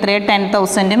തരിക എത്രയാണ്?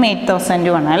 10,000ഉം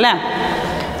 8,000ഉം ആണ് അല്ലേ.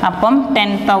 അപ്പം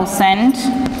 10,000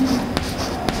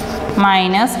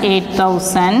 മൈനസ്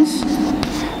 8,000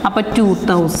 അപ്പോൾ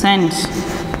 2,000.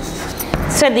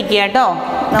 ശ്രദ്ധിക്കുക കേട്ടോ.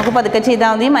 നമുക്ക് പതുക്കെ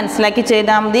ചെയ്താൽ മതി, മനസ്സിലാക്കി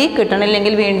ചെയ്താൽ മതി.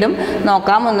 കിട്ടണില്ലെങ്കിൽ വീണ്ടും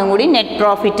നോക്കാം. ഒന്നും കൂടി നെറ്റ്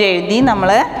പ്രോഫിറ്റ് എഴുതി നമ്മൾ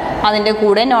അതിൻ്റെ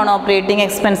കൂടെ നോൺ ഓപ്പറേറ്റിംഗ്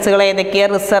എക്സ്പെൻസുകൾ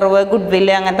ഏതൊക്കെയാണ്, റിസർവ്, ഗുഡ്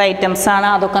വില്ല് അങ്ങനത്തെ ഐറ്റംസ് ആണ്,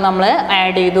 അതൊക്കെ നമ്മൾ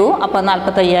ആഡ് ചെയ്തു. അപ്പോൾ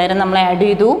 45,000 നമ്മൾ ആഡ്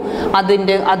ചെയ്തു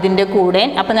അതിൻ്റെ കൂടെ.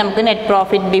 അപ്പോൾ നമുക്ക് net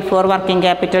profit before working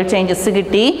capital changes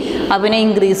കിട്ടി. അതിന്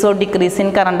increase or decrease in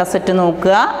current asset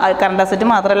നോക്കുക. കറണ്ട് അസറ്റ്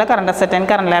മാത്രമല്ല current asset and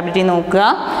current liability നോക്കുക.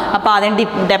 അപ്പോൾ ആദ്യം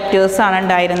ഡെപ്റ്റേഴ്സ് ആണ്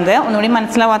ഉണ്ടായിരുന്നത്. ഒന്നുകൂടി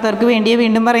മനസ്സിലാവാത്തവർക്ക് വേണ്ടി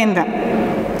വീണ്ടും പറയുന്നത്.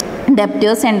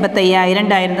 ഡെപ്റ്റേഴ്സ് 85,000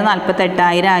 ഉണ്ടായിരുന്നത്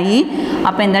 48,000 ആയി.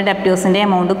 അപ്പോൾ എന്താ ഡെപ്റ്റേഴ്സിൻ്റെ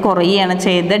എമൗണ്ട് കുറയുകയാണ്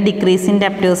ചെയ്തത്. ഡിക്രീസ് ഇൻ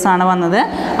ഡെപ്റ്റേഴ്സ് ആണ് വന്നത്.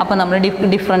 അപ്പോൾ നമ്മൾ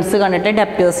ഡിഫറൻസ് കണ്ടിട്ട്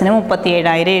ഡെപ്റ്റേഴ്സിന്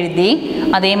 37,000 എഴുതി.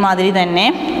 അതേമാതിരി തന്നെ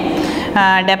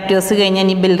ഡെപ്റ്റേഴ്സ് കഴിഞ്ഞാൽ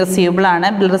ഇനി ബിൽ റിസീവബിൾ ആണ്.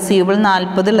 ബിൽ റിസീവബിൾ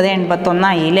 40 ഉള്ളത് 81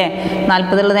 ആയി അല്ലേ.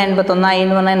 40 ഉള്ളത് 81 ആയി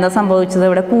എന്ന് പറഞ്ഞാൽ എന്താ സംഭവിച്ചത്,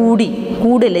 ഇവിടെ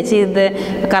കൂടില്ലേ ചെയ്തത്.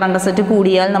 കറണ്ട് അസറ്റ്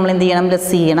കൂടിയാൽ നമ്മൾ എന്ത് ചെയ്യണം,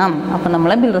 ലെസ് ചെയ്യണം. അപ്പോൾ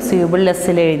നമ്മൾ ബിൽ റിസീവബിൾ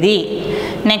ലെസ്സിൽ എഴുതി.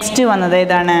 നെക്സ്റ്റ് വന്നത്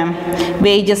ഏതാണ്,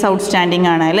 വേജസ് ഔട്ട്സ്റ്റാൻഡിങ്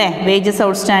ആണ് അല്ലേ. വേജസ്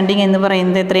ഔട്ട്സ്റ്റാൻഡിങ് എന്ന്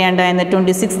പറയുന്നത് എത്രയാണ് ഉണ്ടായിരുന്നത്,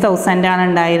 26,000 ആണ്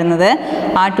ഉണ്ടായിരുന്നത്.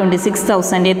 ആ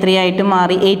 26,000 എത്രയായിട്ട്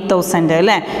മാറി, 8,000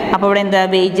 അല്ലേ. അപ്പോൾ ഇവിടെ എന്താ,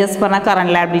 വേജസ് പറഞ്ഞാൽ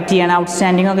കറണ്ട് ലാബിലിറ്റിയാണ്,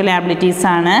 ഔട്ട്സ്റ്റാൻഡിങ് ഒക്കെ ലാബിലിറ്റീസ്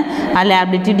ആണ്. ആ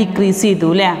ലാബിലിറ്റി ഡിക്രീസ് ചെയ്തു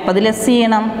അല്ലേ. അപ്പോൾ അത് ലെസ്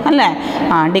ചെയ്യണം അല്ലേ.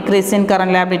 Decrease in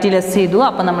current liability less ചെയ്തു.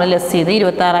 അപ്പോൾ നമ്മൾ ലെസ് ചെയ്ത്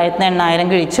 26,800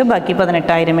 കഴിച്ചു, ബാക്കി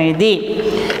 18,000 എഴുതി.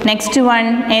 നെക്സ്റ്റ് വൺ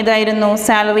ഏതായിരുന്നു,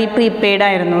 സാലറി പ്രീപെയ്ഡ്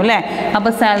ആയിരുന്നു അല്ലേ.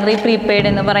 അപ്പോൾ സാലറി പ്രീപെയ്ഡ്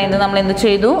എന്ന് പറയുന്നത് നമ്മൾ എന്ത്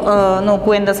ചെയ്തു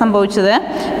നോക്കൂ, എന്താ സംഭവിച്ചത്.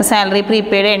 സാലറി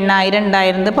പ്രീപെയ്ഡ് 8,000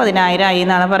 ഉണ്ടായിരുന്നത് 10,000 ആയി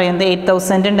എന്നാണ് പറയുന്നത്.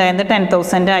 8,000 ഉണ്ടായിരുന്നത്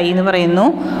 10,000 ആയി എന്ന് പറയുന്നു.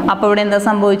 അപ്പോൾ ഇവിടെ എന്താ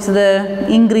സംഭവിച്ചത്,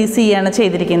 ഇൻക്രീസ് ചെയ്യാണ്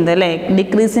ചെയ്തിരിക്കുന്നത് അല്ലേ.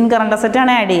 ഡിക്രീസ് ഇൻ കറണ്ട് അസറ്റ്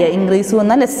ആണ് ആഡ് ചെയ്യുക, ഇൻക്രീസ്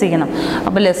വന്നാൽ ലെസ് ചെയ്യണം.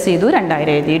 അപ്പോൾ ലെസ് ചെയ്തു 2,000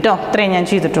 എഴുതി കേട്ടോ. ഇത്രയും ഞാൻ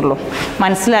ചെയ്തിട്ടുള്ളൂ.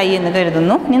 മനസ്സിലായി എന്ന്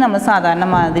കരുതുന്നു. ഇനി നമ്മൾ സാധാരണ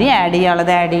മാതിരി ആഡ്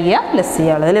ചെയ്യാനുള്ളത് ആഡ് ചെയ്യുക, ലെസ്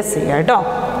ചെയ്യാനുള്ളത് ലെസ് ചെയ്യുക കേട്ടോ.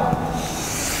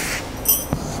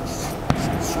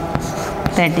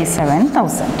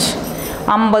 37,000.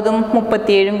 50ഉം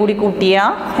 37ഉം കൂടി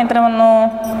കൂട്ടിയാൽ എത്ര വന്നു,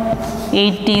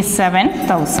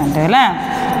 87,000 അല്ലേ.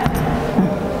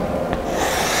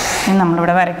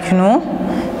 നമ്മളിവിടെ വരയ്ക്കുന്നു.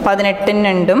 18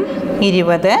 2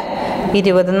 20,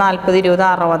 20 40 20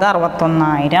 60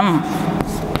 61,000.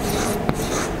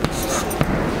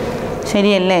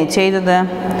 ശരിയല്ലേ ചെയ്തത്.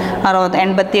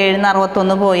 87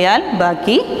 61 പോയാൽ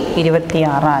ബാക്കി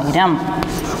 26,000.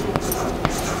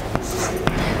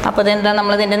 അപ്പോൾ അതെന്താ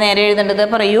നമ്മളിതിൻ്റെ നേരെ എഴുതേണ്ടത്,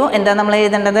 പറയൂ എന്താ നമ്മൾ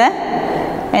എഴുതേണ്ടത്,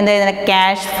 എന്താ എഴുതേണ്ടത്,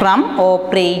 cash from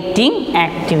operating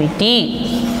activity.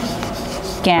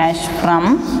 Cash from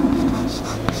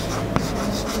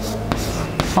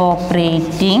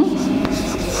operating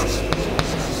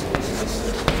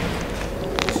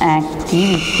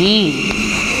activity.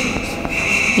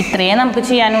 ഇത്രയേ നമുക്ക്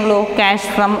ചെയ്യാനുള്ളൂ. Cash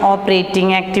from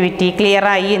operating activity clear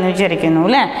ആയി എന്ന് വിചാരിക്കുന്നു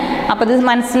അല്ലേ. അപ്പോൾ ഇത്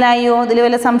മനസ്സിലായോ, ഇതിൽ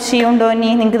വല്ല സംശയം ഉണ്ടോ, ഇനി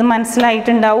നിങ്ങൾക്കിത്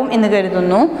മനസ്സിലായിട്ടുണ്ടാവും എന്ന്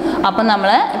കരുതുന്നു. അപ്പോൾ നമ്മൾ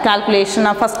calculation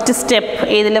first step,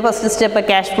 ഏതിലെ first step,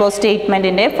 cash flow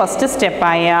സ്റ്റേറ്റ്മെൻറ്റിൻ്റെ first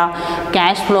സ്റ്റെപ്പായ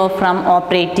cash flow from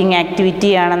operating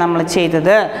ആക്ടിവിറ്റിയാണ് നമ്മൾ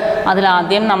ചെയ്തത്.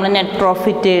 അതിലാദ്യം നമ്മൾ നെറ്റ്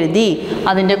പ്രോഫിറ്റ് എഴുതി,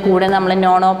 അതിൻ്റെ കൂടെ നമ്മൾ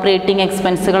നോൺ ഓപ്പറേറ്റിംഗ്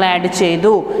എക്സ്പെൻസുകൾ ആഡ്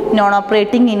ചെയ്തു. നോൺ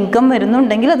ഓപ്പറേറ്റിംഗ് ഇൻകം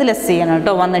വരുന്നുണ്ടെങ്കിൽ അത് ലെസ് ചെയ്യണം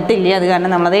കേട്ടോ, വന്നിട്ടില്ല അത് കാരണം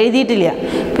നമ്മളത് എഴുതിയിട്ടില്ല.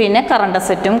 പിന്നെ കറണ്ട്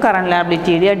അസറ്റും കറണ്ട്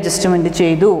ലാബിലിറ്റിയുടെ അഡ്ജസ്റ്റ്മെൻറ്റ്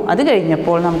ചെയ്തു. അത്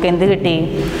കഴിഞ്ഞപ്പോൾ നമുക്ക് എന്ത് കിട്ടി,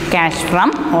 ക്യാഷ് ഫ്രം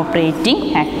ഓപ്പറേറ്റിംഗ്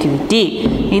ആക്ടിവിറ്റി.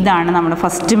 ഇതാണ് നമ്മുടെ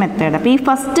ഫസ്റ്റ് മെത്തേഡ്. അപ്പോൾ ഈ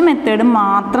ഫസ്റ്റ് മെത്തേഡ്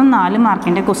മാത്രം 4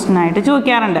 മാർക്കിൻ്റെ ക്വസ്റ്റ്യൻ ആയിട്ട്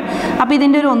ചോദിക്കാറുണ്ട്. അപ്പോൾ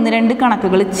ഇതിൻ്റെ ഒരു 1-2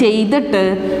 കണക്കുകൾ ചെയ്തിട്ട്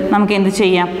നമുക്ക് എന്ത്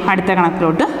ചെയ്യാം, അടുത്ത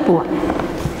കണക്കിലോട്ട് പോവാം.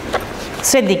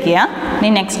 ശ്രദ്ധിക്കുക.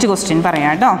 ഇനി നെക്സ്റ്റ് ക്വസ്റ്റ്യൻ പറയാം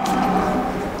കേട്ടോ.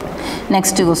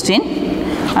 നെക്സ്റ്റ് ക്വസ്റ്റ്യൻ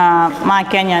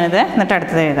മായ്ക്കാൻ ഞാനിത്, എന്നിട്ട്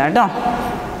അടുത്തത് എഴുതാം കേട്ടോ.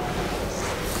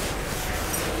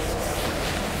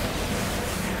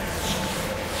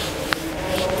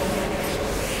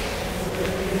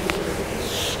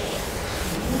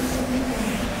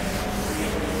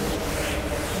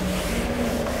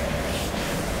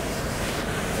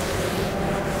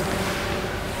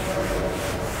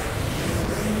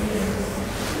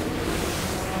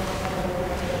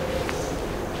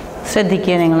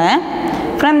 ശ്രദ്ധിക്കുക നിങ്ങൾ.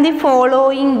 From the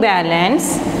following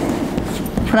balance,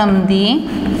 from the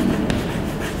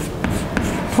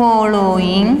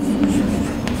following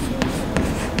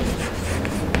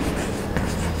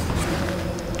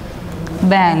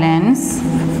balance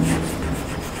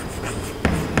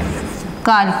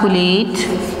calculate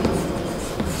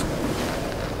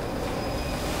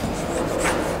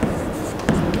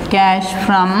cash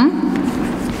from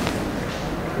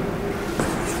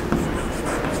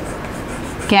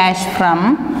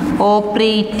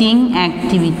operating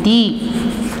activity.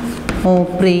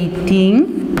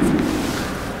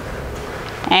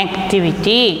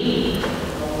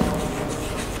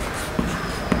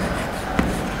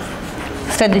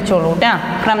 ശ്രദ്ധിച്ചോളൂ കേട്ടോ.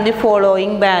 From the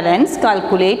following balance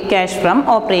calculate cash from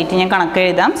operating. ഞാൻ കണക്ക്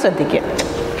എഴുതാം, ശ്രദ്ധിക്കുക.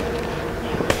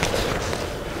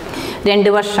 2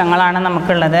 വർഷങ്ങളാണ്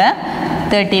നമുക്കുള്ളത്.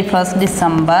 31st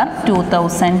December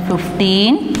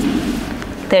 2015,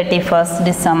 31st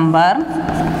December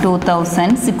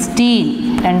 2016.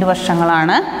 2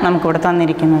 വർഷങ്ങളാണ് നമുക്കിവിടെ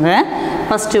തന്നിരിക്കുന്നത്.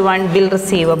 ഫസ്റ്റ് വൺ ബിൽ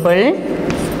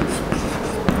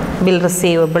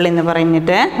റിസീവബിൾ എന്ന്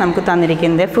പറഞ്ഞിട്ട് നമുക്ക്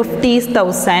തന്നിരിക്കുന്നത്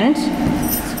 50,000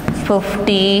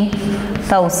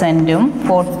 50,000-ഉം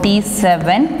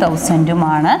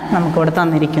 47,000-ഉമാണ് നമുക്കിവിടെ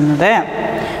തന്നിരിക്കുന്നത്.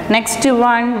 നെക്സ്റ്റ്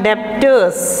വൺ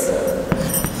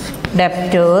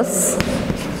ഡെപ്റ്റേഴ്സ്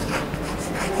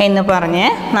എന്ന് പറഞ്ഞ്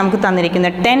നമുക്ക്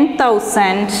തന്നിരിക്കുന്നത്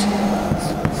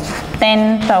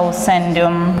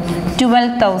 10,000-ഉം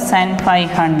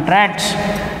 12,500.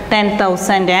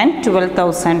 10,000 and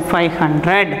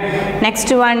 12,500. Next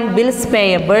one, bills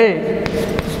payable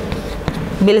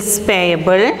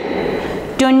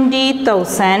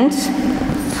 20,000,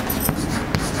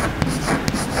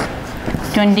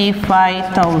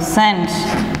 25,000.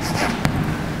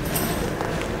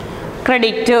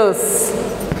 Creditors,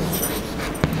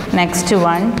 next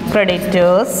one,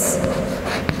 creditors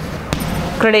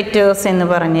എന്ന്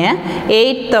പറഞ്ഞ്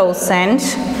 8,000,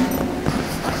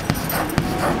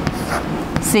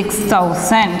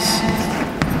 6,000.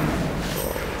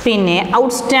 പിന്നെ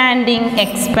ഔട്ട്സ്റ്റാൻഡിങ്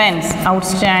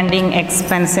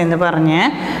എക്സ്പെൻസ് എന്ന് പറഞ്ഞ്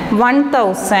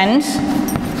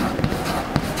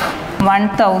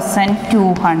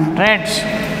 1,200.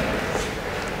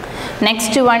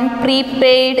 നെക്സ്റ്റ് വൺ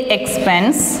പ്രീപെയ്ഡ്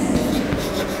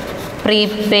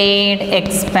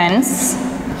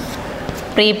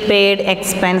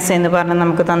എക്സ്പെൻസ് എന്ന് പറഞ്ഞ്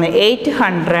നമുക്ക് തന്നെ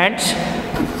 800,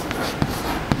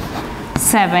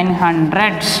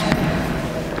 700.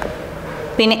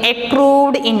 പിന്നെ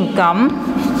accrued income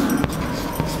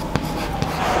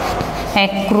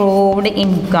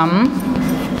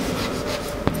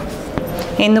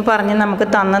എന്ന് പറഞ്ഞ് നമുക്ക്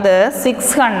തന്നത്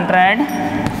 600,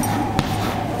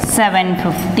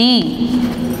 750.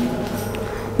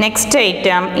 Next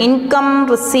item income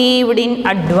received in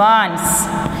advance.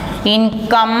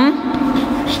 Income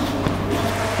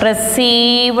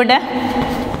received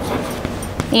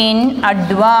in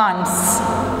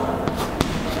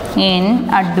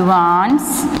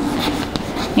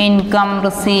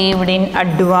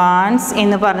advance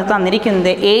എന്ന് പറഞ്ഞ്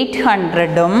തന്നിരിക്കുന്നത്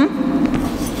 800-ഉം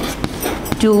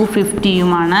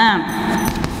 250-യുമാണ്.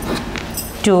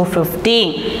 250.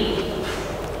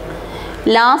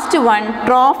 Last one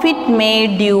profit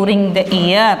made during the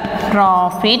year.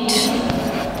 Profit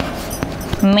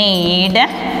made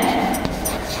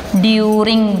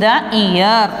during the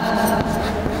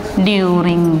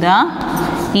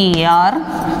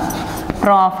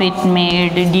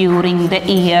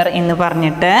year എന്ന്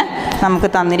പറഞ്ഞിട്ട് നമുക്ക്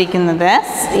തന്നിരിക്കുന്നത്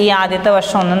ഈ ആദ്യത്തെ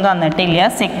വർഷം ഒന്നും തന്നിട്ടില്ല.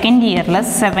 സെക്കൻഡ് ഇയറിൽ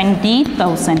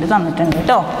 70,000 തന്നിട്ടുണ്ട്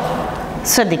കേട്ടോ.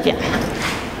 ശ്രദ്ധിക്കുക.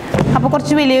 അപ്പോൾ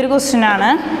കുറച്ച് വലിയൊരു ക്വസ്റ്റ്യനാണ്,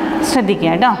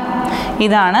 ശ്രദ്ധിക്കുക കേട്ടോ.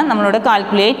 ഇതാണ് നമ്മളോട്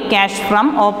calculate cash from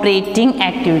operating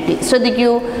activity.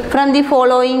 ശ്രദ്ധിക്കൂ, from the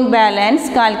following balance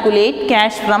calculate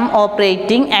cash from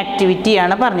operating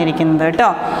ആക്ടിവിറ്റിയാണ് പറഞ്ഞിരിക്കുന്നത് കേട്ടോ.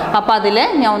 അപ്പോൾ അതിൽ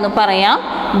ഞാൻ ഒന്ന് പറയാം.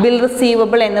 ബിൽ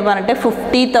റിസീവബിൾ എന്ന് പറഞ്ഞിട്ട്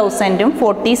 50,000-ഉം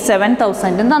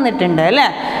 47,000-ഉം തന്നിട്ടുണ്ട് അല്ലേ.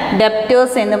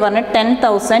 ഡെപ്റ്റേഴ്സ് എന്ന് പറഞ്ഞ്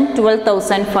 10,000,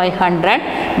 12,500.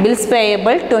 Bills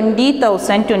payable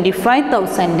 20,000,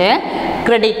 25,000.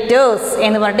 ക്രെഡിറ്റേഴ്സ്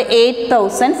എന്ന് പറഞ്ഞിട്ട്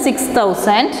 8,000,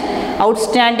 6,000.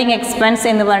 ഔട്ട്സ്റ്റാൻഡിങ് എക്സ്പെൻസ്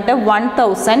എന്ന് പറഞ്ഞിട്ട്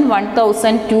 1,000,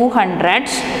 1,200.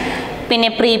 പിന്നെ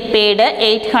prepaid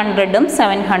 800-ഉം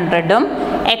 700-ഉം.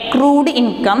 Accrued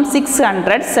income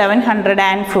 600,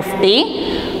 750.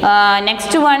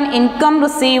 Next one income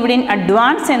received in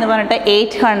advance എന്ന് പറഞ്ഞിട്ട്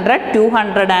 800,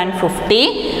 250.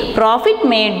 Profit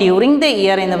made during the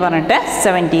year എന്ന് പറഞ്ഞിട്ട്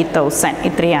 70,000.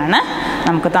 ഇത്രയാണ്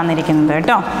നമുക്ക് തന്നിരിക്കുന്നത്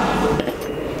കേട്ടോ.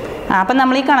 അപ്പം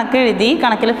നമ്മൾ ഈ കണക്ക് എഴുതി,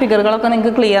 കണക്കിലെ ഫിഗറുകളൊക്കെ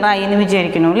നിങ്ങൾക്ക് ക്ലിയർ ആയി എന്ന്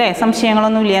വിചാരിക്കുന്നു അല്ലേ.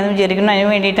 സംശയങ്ങളൊന്നും ഇല്ല എന്ന് വിചാരിക്കുന്നു. അതിന്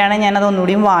വേണ്ടിയിട്ടാണ് ഞാനത്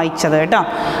ഒന്നുകൂടിയും വായിച്ചത് കേട്ടോ.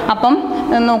 അപ്പം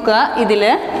നോക്കുക, ഇതിൽ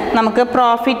നമുക്ക്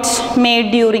profit made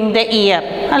during the year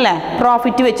അല്ലേ,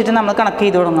 പ്രോഫിറ്റ് വെച്ചിട്ട് നമ്മൾ കണക്ക്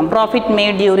ചെയ്ത് തുടങ്ങും. Profit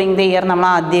made during the year നമ്മൾ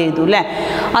ആദ്യം എഴുതും അല്ലേ.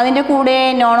 അതിൻ്റെ കൂടെ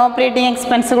നോൺ ഓപ്പറേറ്റിംഗ്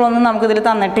എക്സ്പെൻസുകളൊന്നും നമുക്കിതിൽ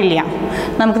തന്നിട്ടില്ല.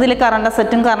 നമുക്കിതിൽ കറണ്ട്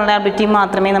അസറ്റും കറണ്ട് ലയബിലിറ്റിയും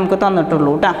മാത്രമേ നമുക്ക്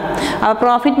തന്നിട്ടുള്ളൂ കേട്ടോ. അപ്പോൾ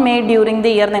profit made during the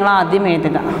year നിങ്ങൾ ആദ്യം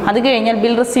എഴുതുക. അത് കഴിഞ്ഞാൽ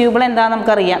ബിൽ റിസീവബിൾ എന്താണെന്ന്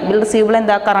നമുക്കറിയാം. ബിൽ റിസീവബിൾ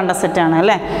എന്താ, കറണ്ട് അസറ്റാണ്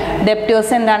അല്ലേ.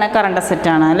 ഡെപ്റ്റേഴ്സ് എന്താണ്, കറണ്ട്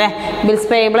അസറ്റാണ് അല്ലേ. ബിൽസ്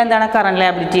പേയബിൾ എന്താണ്, current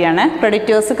ലയബിലിറ്റിയാണ്.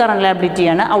 Creditors current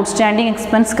ലയബിലിറ്റിയാണ്. Outstanding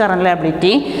expense current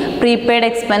liability. Prepaid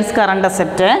expense current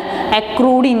asset.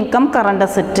 Accrued income current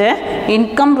asset.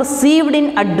 Income received in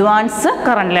advance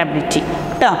current liability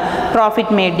കേട്ടോ.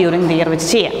 Profit made during the year വെച്ച്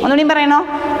ചെയ്യാം. ഒന്നുകൂടി പറയണോ?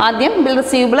 ആദ്യം bill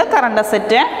receivable current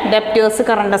asset, debtors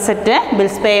current asset,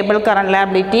 bills payable current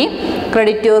liability,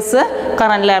 creditors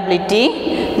current liability,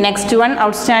 next one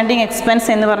outstanding expense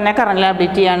എന്ന് പറഞ്ഞാൽ current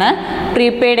liability ആണ്.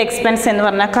 Prepaid expense എന്ന്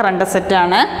പറഞ്ഞാൽ കറണ്ട് അസറ്റ്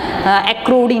ആണ്.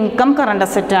 അക്രൂഡ് ഇൻകം കറണ്ട്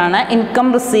അസറ്റ് ആണ്. Income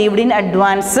received in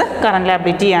advance current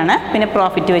liability ആണ്. പിന്നെ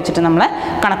profit വെച്ചിട്ട് നമ്മൾ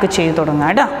കണക്ക് ചെയ്ത് തുടങ്ങാം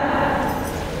കേട്ടോ.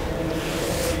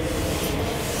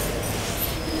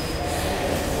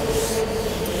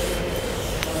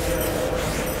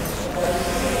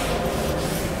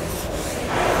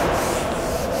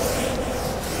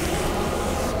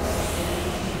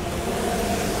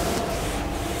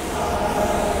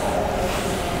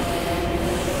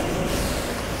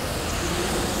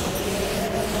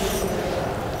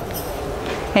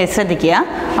 ശ്രദ്ധിക്കുക.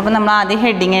 അപ്പോൾ നമ്മൾ ആദ്യം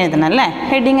ഹെഡിങ് എഴുതണം അല്ലേ.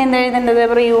 ഹെഡിങ് എന്താ എഴുതേണ്ടത്?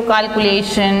 പറയൂ.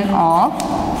 Calculation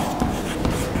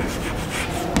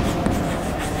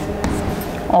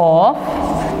of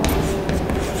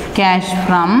cash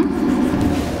from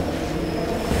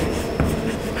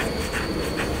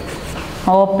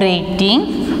operating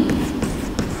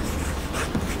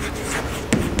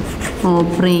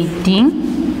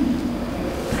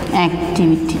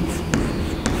activity.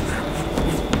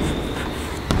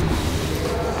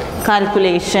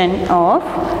 Calculation of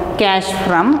cash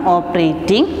from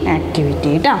operating activity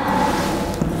കേട്ടോ.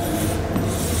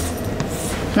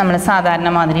 നമ്മൾ സാധാരണ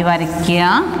മാതിരി വരയ്ക്കുക.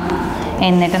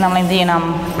 എന്നിട്ട് നമ്മൾ എന്ത് ചെയ്യണം?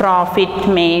 Profit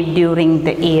made during the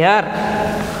year.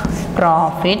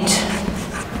 Profit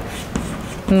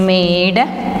made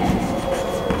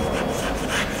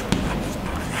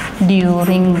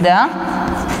during the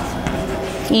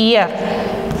year.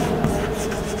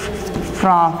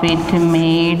 Profit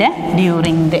made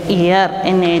during the year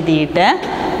എന്ന് എഴുതിയിട്ട്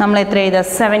നമ്മൾ എത്ര എഴുതുക?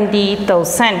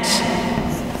 70,000.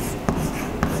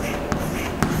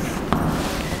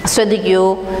 ശ്രദ്ധിക്കൂ.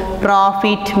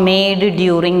 Profit made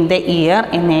during the year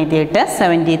എന്ന് എഴുതിയിട്ട്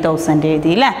 70,000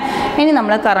 എഴുതിയില്ലേ. ഇനി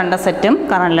നമ്മൾ കറണ്ട് അസറ്റും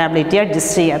കറണ്ട് ലയബിലിറ്റി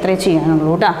അഡ്ജസ്റ്റ് ചെയ്യുക. അത്രേ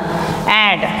ചെയ്യാനുള്ളൂ കേട്ടോ.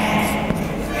 ആഡ്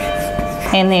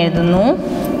എന്ന് എഴുതുന്നു.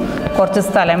 കുറച്ച്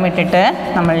സ്ഥലം വിട്ടിട്ട്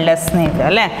നമ്മൾ ലെസ് എഴുതുക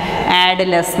അല്ലേ. ആഡ്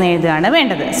ലെസ് എഴുതുകയാണ്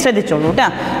വേണ്ടത്. ശ്രദ്ധിച്ചോളൂ കേട്ടോ.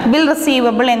 ബിൽ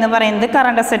റിസീവബിൾ എന്ന് പറയുന്നത്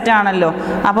കറണ്ട് അസറ്റ് ആണല്ലോ.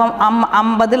 അപ്പം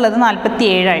 50 ഉള്ളത്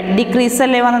 47 ഡിക്രീസ്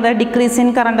അല്ലേ വന്നത്. ഡിക്രീസ് ഇൻ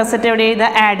കറണ്ട് അസറ്റ് എവിടെ എഴുതുക?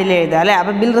 ആഡിൽ എഴുതുക അല്ലേ.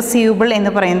 അപ്പം ബിൽ റിസീവബിൾ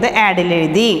എന്ന് പറയുന്നത് ആഡിൽ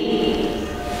എഴുതി.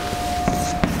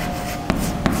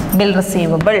 Bill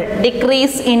receivable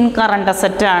decrease in current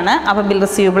asset ആണ്. അപ്പോൾ ബിൽ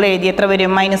റിസീവബിൾ എഴുതി എത്ര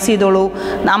വരും? മൈനസ് ചെയ്തോളൂ.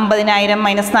 50,000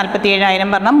 മൈനസ്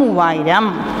 47,000 പറഞ്ഞാൽ 3000.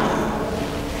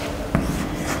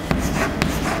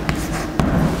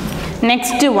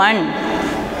 Next one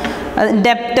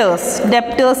debtors.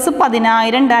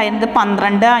 10,000 ഉണ്ടായിരുന്നത്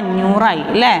 12,500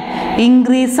 അല്ലേ.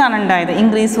 ഇൻക്രീസ് ആണ് ഉണ്ടായത്.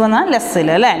 ഇൻക്രീസ് വന്നാൽ ലെസ്സിൽ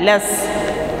അല്ലേ. ലെസ്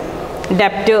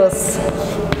ഡെപ്റ്റേഴ്സ്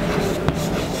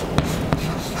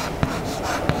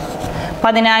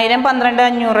 10,000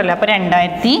 12,500 അല്ലേ. അപ്പോൾ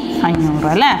 2,500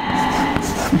 അല്ലേ.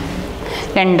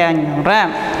 2,500.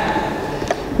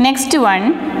 Next one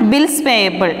bills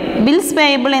payable. Bills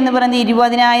payable എന്ന് പറയുന്നത്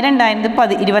 20,000 ഉണ്ടായിരുന്നത്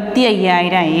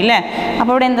 25,000 ആയി അല്ലേ.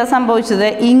 അപ്പോൾ ഇവിടെ എന്താ സംഭവിച്ചത്?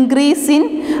 ഇൻക്രീസ്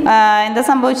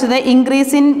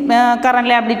ഇൻ കറണ്ട്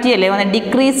ലയബിലിറ്റി അല്ലേ വന്നത്.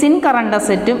 Decrease in current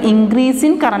അസറ്റും increase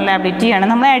in current ലയബിലിറ്റിയാണ്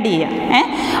നമ്മൾ ആഡ് ചെയ്യുക.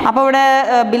 അപ്പോൾ ഇവിടെ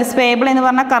ബിൽസ് പേയബിൾ എന്ന്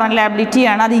പറഞ്ഞാൽ കറണ്ട്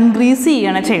ലയബിലിറ്റിയാണ്. അത് ഇൻക്രീസ്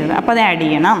ചെയ്യണം ചെയ്യുന്നത്. അപ്പോൾ അത് ആഡ്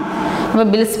ചെയ്യണം. അപ്പോൾ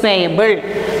ബിൽസ് പേയബിൾ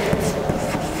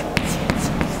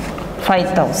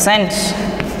 5,000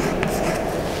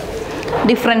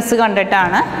 ഡിഫറൻസ്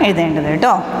കണ്ടിട്ടാണ് എഴുതേണ്ടത്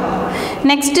കേട്ടോ.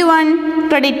 Next one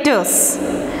creditors.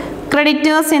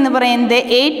 ക്രെഡിറ്റേഴ്സ് എന്ന് പറയുന്നത്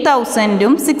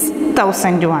 8,000ഉം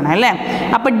 6,000ഉം ആണ് അല്ലേ.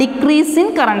 അപ്പോൾ ഡിക്രീസ് ഇൻ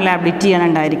കറണ്ട് ലയബിലിറ്റിയാണ്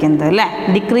ഉണ്ടായിരിക്കുന്നത് അല്ലേ.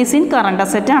 ഡിക്രീസ് ഇൻ കറണ്ട്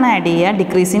അസറ്റ് ആണ് ആഡ് ചെയ്യുക.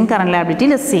 Decrease in current liability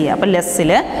less ചെയ്യുക. അപ്പോൾ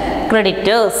ലെസ്സിൽ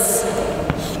ക്രെഡിറ്റേഴ്സ്.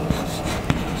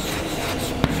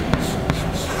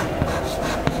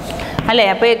 അല്ലേ.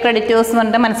 അപ്പോൾ ക്രെഡിറ്റേഴ്സ് എന്ന്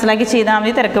പറഞ്ഞിട്ട് മനസ്സിലാക്കി ചെയ്താൽ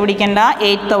മതി. തിരക്ക് പിടിക്കേണ്ട.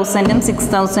 8,000ഉം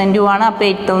 6,000ഉം ആണ്. അപ്പോൾ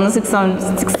 8,000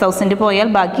 6,000 പോയാൽ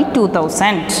ബാക്കി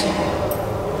 2,000.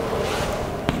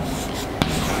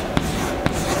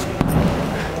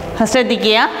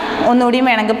 ശ്രദ്ധിക്കുക. ഒന്നുകൂടി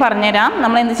വേണമെങ്കിൽ പറഞ്ഞുതരാം.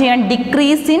 നമ്മൾ എന്ത് ചെയ്യാം?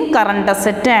 Decrease in current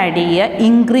asset add ചെയ്യുക.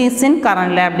 ഇൻക്രീസ് ഇൻ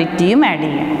കറണ്ട് ലയബിലിറ്റിയും ആഡ്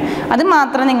ചെയ്യുക. അത്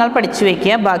മാത്രം നിങ്ങൾ പഠിച്ചു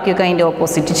വയ്ക്കുക. ബാക്കിയൊക്കെ അതിൻ്റെ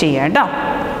ഓപ്പോസിറ്റ് ചെയ്യുക കേട്ടോ.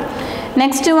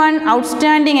 Next one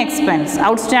outstanding expense.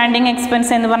 Outstanding expense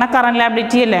എന്ന് പറഞ്ഞാൽ കറണ്ട്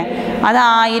ലയബിലിറ്റി അല്ലേ. അത്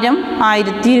 1000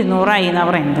 1200 ആയി എന്നാണ്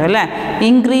പറയുന്നത് അല്ലേ.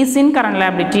 ഇൻക്രീസ് ഇൻ കറണ്ട്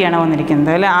ലയബിലിറ്റിയാണ്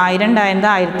വന്നിരിക്കുന്നത് അല്ലേ. 1000 ഉണ്ടായിരുന്നത്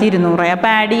 1200 ആയി. അപ്പോൾ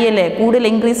ആഡ് ചെയ്യല്ലേ. കൂടുതൽ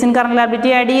increase in current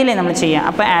liability add ചെയ്യല്ലേ നമ്മൾ ചെയ്യാം.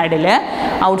 അപ്പോൾ ആഡിൽ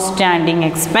ഔട്ട്സ്റ്റാൻഡിങ്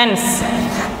എക്സ്പെൻസ്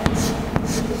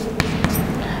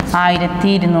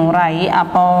 1200 ആയി.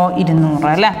 അപ്പോൾ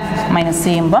 200 അല്ലേ. മൈനസ്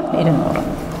ചെയ്യുമ്പം 200.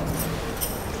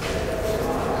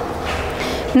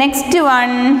 നെക്സ്റ്റ് വൺ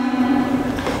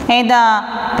ഏതാ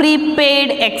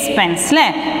പ്രീപെയ്ഡ് എക്സ്പെൻസ് അല്ലേ.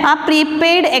 ആ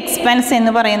പ്രീപെയ്ഡ് എക്സ്പെൻസ്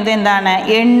എന്ന് പറയുന്നത് എന്താണ്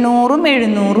 800ഉം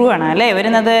 700ഉം ആണ് അല്ലേ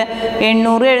വരുന്നത്.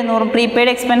 800 700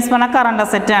 പ്രീപെയ്ഡ് എക്സ്പെൻസ് പറഞ്ഞാൽ കറണ്ട്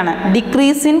അസറ്റ് ആണ്.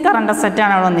 ഡിക്രീസ് ഇൻ കറണ്ട് അസറ്റ്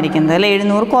ആണ് അവിടെ വന്നിരിക്കുന്നത് അല്ലേ.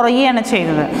 700 കുറയുകയാണ്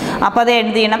ചെയ്തത്. അപ്പോൾ അത്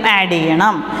എന്ത് ചെയ്യണം ആഡ്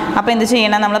ചെയ്യണം. അപ്പോൾ എന്ത്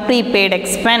ചെയ്യണം നമ്മൾ പ്രീപെയ്ഡ്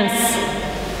എക്സ്പെൻസ്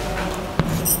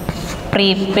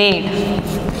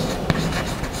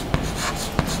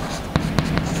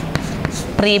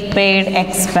പ്രീപെയ്ഡ്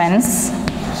എക്സ്പെൻസ്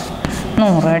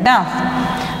 100 കേട്ടോ.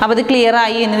 അപ്പോൾ ഇത് ക്ലിയർ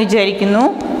ആയി എന്ന് വിചാരിക്കുന്നു.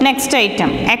 നെക്സ്റ്റ്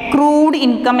ഐറ്റം അക്രൂഡ്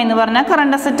ഇൻകം എന്ന് പറഞ്ഞാൽ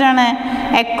കറണ്ട് അസറ്റ് ആണ്.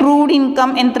 അക്രൂഡ് ഇൻകം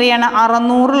എത്രയാണ്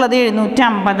 600 ഉള്ളത്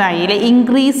 750 ആയി അല്ലേ.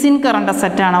 ഇൻക്രീസ് ഇൻ കറണ്ട്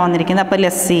അസറ്റ് ആണ് വന്നിരിക്കുന്നത്. അപ്പോൾ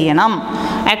ലെസ് ചെയ്യണം.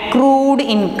 Accrued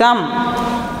income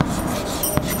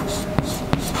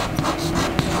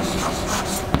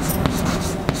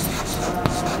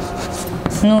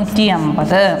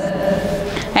 150.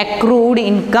 Accrued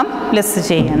income less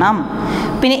ചെയ്യണം.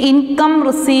 പിന്നെ ഇൻകം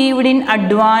റിസീവ്ഡ് ഇൻ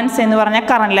അഡ്വാൻസ് എന്ന് പറഞ്ഞാൽ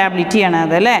കറണ്ട് ലയബിലിറ്റി ആണ്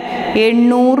അത് അല്ലേ.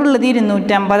 800 ഉള്ളത്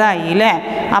 250 ആയി അല്ലേ.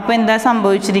 അപ്പോൾ എന്താ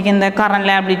സംഭവിച്ചിരിക്കുന്നത് കറണ്ട്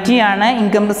ലയബിലിറ്റി ആണ്.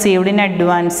 ഇൻകം റിസീവ്ഡ് ഇൻ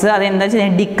അഡ്വാൻസ് അതെന്താ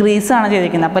ചെയ്യുക ഡിക്രീസ് ആണ്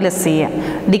ചെയ്തിരിക്കുന്നത്. അപ്പോൾ ലെസ് ചെയ്യുക.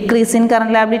 Decrease in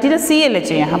current liability less ചെയ്യല്ലേ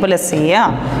ചെയ്യുക. അപ്പോൾ ലെസ് ചെയ്യുക.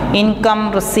 Income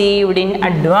received in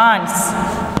advance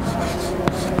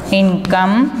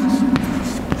income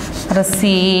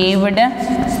received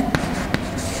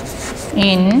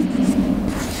in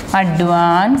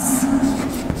advance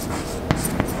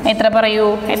എത്ര പറയൂ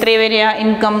എത്രയാണ് വരിക.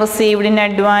 ഇൻകം റിസീവ്ഡ് ഇൻ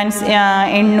അഡ്വാൻസ്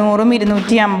 800ഉം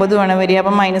 250ഉം ആണ് വരിക.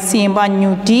 അപ്പം മൈനസ് ചെയ്യുമ്പോൾ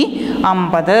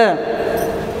 550.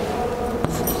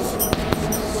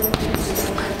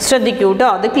 ശ്രദ്ധിക്കൂ കേട്ടോ.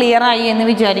 അത് ക്ലിയർ ആയി എന്ന്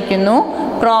വിചാരിക്കുന്നു.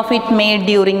 Profit made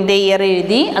during the year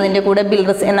എഴുതി. അതിൻ്റെ കൂടെ ബിൽ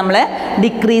നമ്മൾ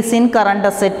decrease in current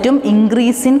അസറ്റും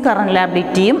increase in current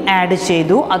ലയബിലിറ്റിയും add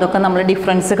ചെയ്തു. അതൊക്കെ നമ്മൾ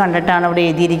ഡിഫറൻസ് കണ്ടിട്ടാണ് ഇവിടെ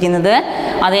എഴുതിയിരിക്കുന്നത്.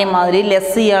 അതേമാതിരി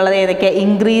ലെസ് ചെയ്യാനുള്ളത് ഏതൊക്കെയാണ്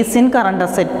ഇൻക്രീസ് ഇൻ കറണ്ട്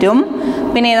അസറ്റും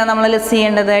പിന്നെ ഏതാ നമ്മൾ ലെസ്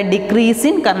ചെയ്യേണ്ടത് ഡിക്രീസ്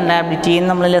ഇൻ കറണ്ട് ലയബിലിറ്റിയും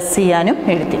നമ്മൾ ലെസ് ചെയ്യാനും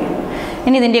എഴുതി.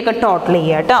 ഇനി ഇതിൻ്റെയൊക്കെ ടോട്ടൽ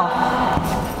ചെയ്യുക കേട്ടോ.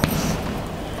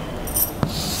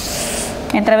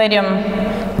 എത്ര വരും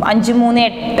 5 3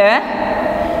 8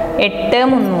 8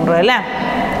 300 അല്ലേ.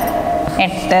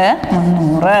 8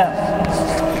 300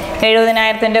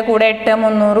 70,000 കൂടെ 8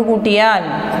 300 കൂട്ടിയാൽ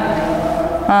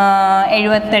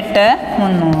 78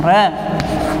 300.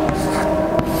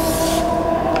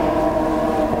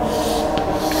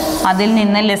 അതിൽ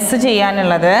നിന്ന് ലെസ്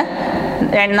ചെയ്യാനുള്ളത്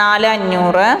 4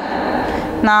 500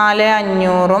 4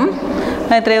 500ഉം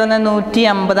എത്രയാണ്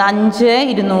 150 5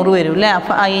 200 വരും അല്ലേ.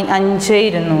 5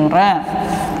 200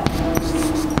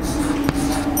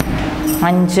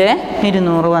 5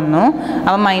 200 വന്നു.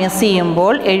 അപ്പം മൈനസ്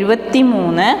ചെയ്യുമ്പോൾ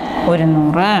 73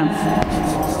 100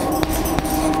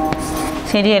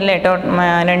 ശരിയല്ലേ കേട്ടോ.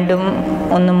 2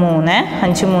 1 3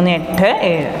 5 3 8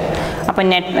 7. അപ്പം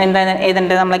നെറ്റ് എന്താ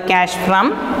എഴുതേണ്ടത് നമ്മൾ cash from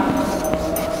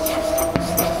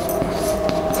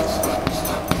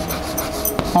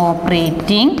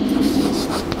operating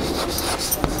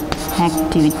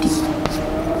activity.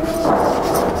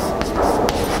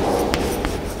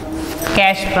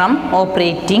 Cash from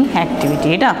operating activity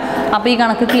കേട്ടോ. അപ്പോൾ ഈ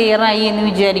കണക്ക് ക്ലിയർ ആയി എന്ന്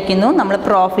വിചാരിക്കുന്നു. നമ്മൾ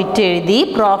പ്രോഫിറ്റ് എഴുതി,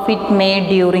 profit made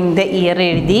during the year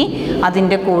എഴുതി.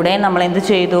 അതിൻ്റെ കൂടെ നമ്മൾ എന്ത്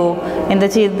ചെയ്തു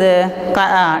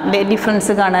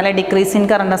ഡിഫറൻസ് കാണാൻ decrease in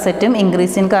current അസറ്റും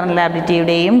increase in current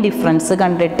ലയബിലിറ്റിയുടെയും difference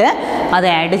കണ്ടിട്ട് അത്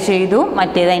ആഡ് ചെയ്തു.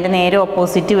 മറ്റേത് അതിൻ്റെ നേരെ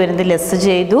ഓപ്പോസിറ്റ് വരുന്നത് ലെസ്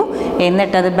ചെയ്തു.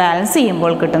 എന്നിട്ട് അത് ബാലൻസ്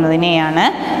ചെയ്യുമ്പോൾ കിട്ടുന്നതിനെയാണ്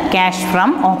ക്യാഷ്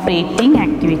ഫ്രം ഓപ്പറേറ്റിംഗ്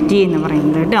ആക്ടിവിറ്റി എന്ന്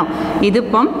പറയുന്നത് കേട്ടോ.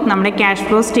 ഇതിപ്പം നമ്മുടെ ക്യാഷ്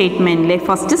ഫ്ലോ സ്റ്റേറ്റ്മെൻറ്റിലെ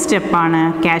ഫസ്റ്റ് സ്റ്റെപ്പാണ്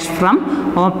ക്യാഷ് ഫ്രം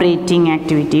ഓപ്പറേറ്റിംഗ്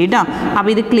ആക്ടിവിറ്റി കേട്ടോ.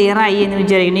 അപ്പോൾ ഇത് ക്ലിയർ ആയി എന്ന്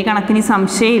വിചാരിക്കുന്നു. ഈ കണക്കിന്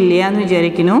സംശയമില്ല എന്ന്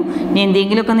വിചാരിക്കുന്നു. ഇനി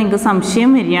എന്തെങ്കിലുമൊക്കെ നിങ്ങൾക്ക് സംശയം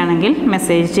വരികയാണെങ്കിൽ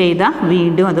മെസ്സേജ് ചെയ്താൽ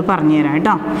വീണ്ടും അത് പറഞ്ഞുതരാം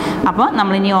കേട്ടോ. അപ്പോൾ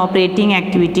നമ്മളിനി ഓപ്പറേറ്റിംഗ്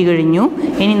ആക്ടിവിറ്റി കഴിഞ്ഞു.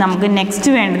 ഇനി നമുക്ക് നെക്സ്റ്റ്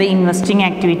വേണ്ടത് ഇൻവെസ്റ്റിംഗ്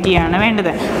ആക്ടിവിറ്റിയാണ്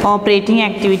വേണ്ടത്. ഓപ്പറേറ്റിംഗ്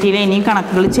ആക്ടിവിറ്റിയിൽ ഇനിയും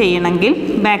കണക്കുകൾ ചെയ്യണമെങ്കിൽ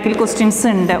ബാക്കിൽ ക്വസ്റ്റ്യൻസ്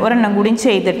ഉണ്ട്. ഒരെണ്ണം കൂടിയും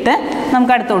ചെയ്തിട്ട്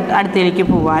നമുക്ക് അടുത്തേക്ക്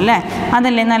പോവാം അല്ലേ.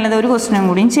 അതല്ലേ നല്ലത്. ഒരു ക്വസ്റ്റ്യനും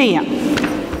കൂടിയും ചെയ്യാം.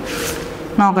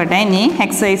 നോക്കട്ടെ. ഇനി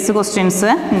എക്സസൈസ് ക്വസ്റ്റ്യൻസ്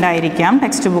ഉണ്ടായിരിക്കാം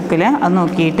ടെക്സ്റ്റ് ബുക്കിൽ. അത്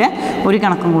നോക്കിയിട്ട് ഒരു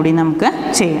കണക്കും കൂടി നമുക്ക്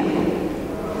ചെയ്യാം.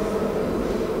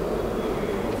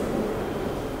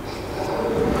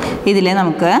 ഇതിൽ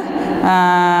നമുക്ക്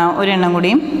ഒരെണ്ണം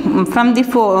കൂടിയും ഫ്രം ദി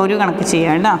ഒരു കണക്ക്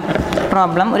ചെയ്യാം കേട്ടോ.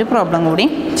 ഒരു പ്രോബ്ലം കൂടി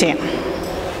ചെയ്യാം.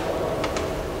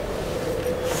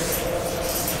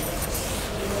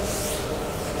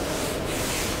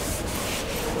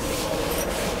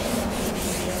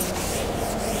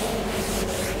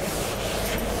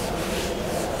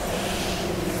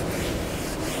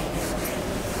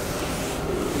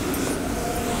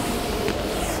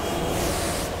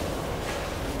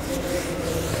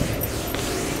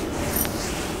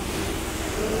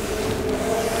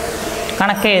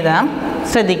 കണക്ക് എഴുതാം.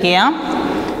 ശ്രദ്ധിക്കുക.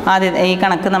 ആദ്യം ഈ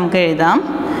കണക്ക് നമുക്ക് എഴുതാം.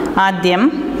 ആദ്യം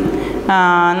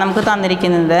നമുക്ക്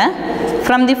തന്നിരിക്കുന്നത്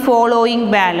from the following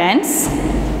balance,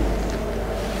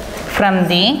 from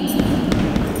the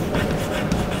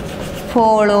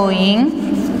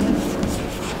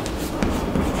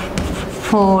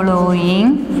following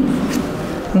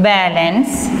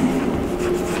balance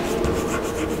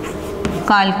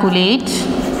calculate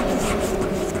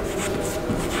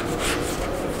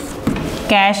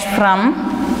cash from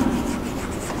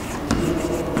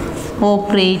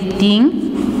operating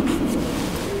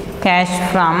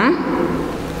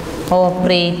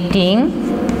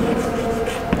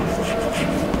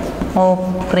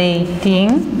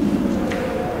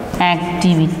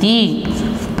activity.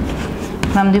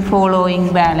 From the following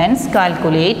balance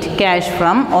calculate cash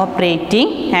from operating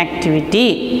activity.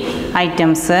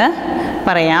 Items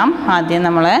പറയാം. ആദ്യം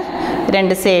നമ്മൾ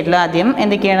രണ്ട് സൈഡിൽ ആദ്യം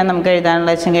എന്തൊക്കെയാണ് നമുക്ക്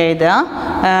എഴുതാനുള്ളത് വെച്ചെങ്കിൽ എഴുതുക.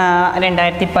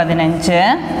 2015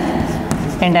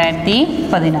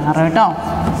 2016 കേട്ടോ.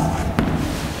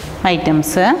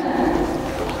 Items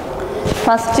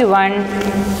first one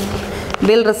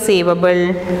bill receivable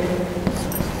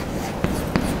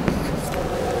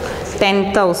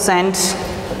 10,000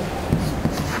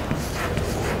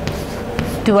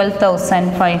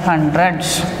 12,500.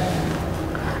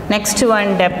 Next one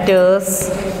debtors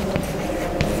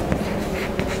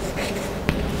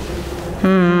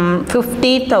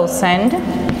 50,000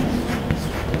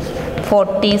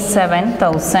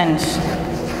 47,000.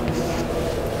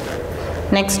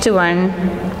 Next one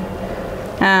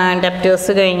debtors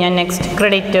കഴിഞ്ഞ next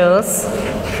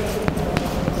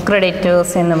creditors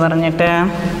എന്ന് പറഞ്ഞിട്ട്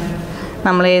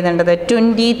നമ്മൾ എഴുതേണ്ടത്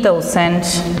 20,000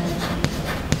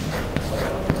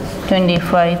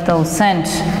 25,000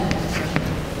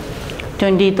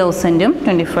 20,000ഉം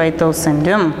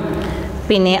 25,000ഉം.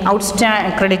 പിന്നെ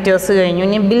ക്രെഡിറ്റേഴ്സ് കഴിഞ്ഞു.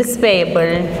 ഇനി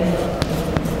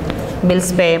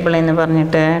ബിൽസ് പേയബിൾ എന്ന്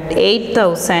പറഞ്ഞിട്ട്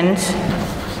 8,000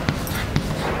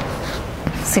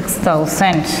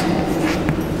 6,000.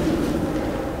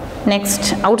 Next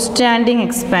outstanding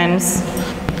expense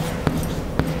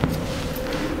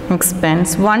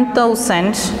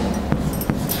 1,000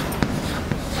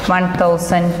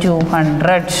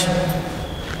 1,200.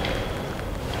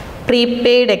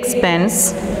 Prepaid expense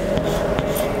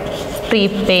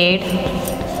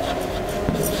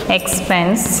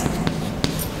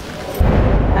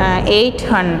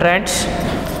 800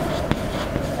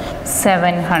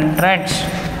 700.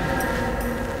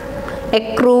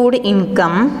 Accrued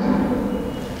income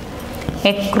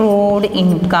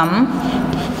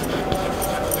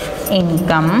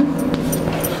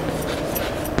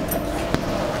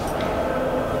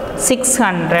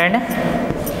 600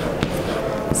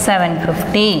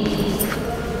 750.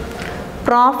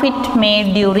 Profit made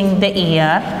during the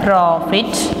year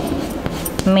profit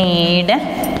made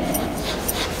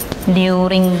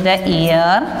during the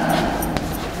year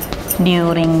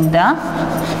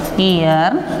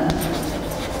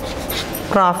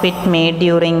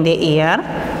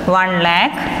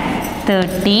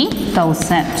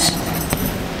 1,30,000.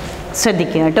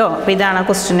 ശ്രദ്ധിക്കുക കേട്ടോ. അപ്പോൾ ഇതാണ്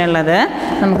ക്വസ്റ്റ്യൻ ഉള്ളത്.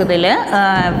 നമുക്കിതിൽ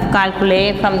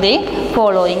calculate from the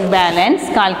following balance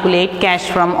calculate cash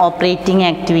from operating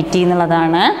activity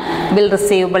എന്നുള്ളതാണ്. ബിൽ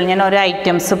റിസീവബിൾ ഞാൻ ഓരോ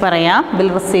ഐറ്റംസ് പറയാം. ബിൽ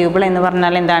റിസീവബിൾ എന്ന്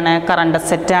പറഞ്ഞാൽ എന്താണ്? Current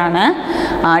അസെറ്റാണ്.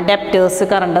 Debtors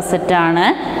current അസെറ്റാണ്.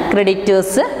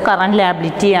 Creditors current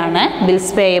liability ആണ്.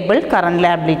 Bills payable current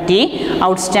liability.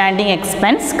 Outstanding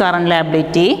expense current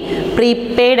liability.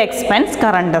 Prepaid expense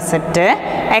current asset.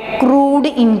 Accrued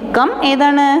income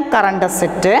ഏതാണ്? Current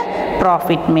asset.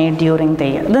 Profit made during the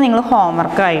year. ഇത് നിങ്ങൾ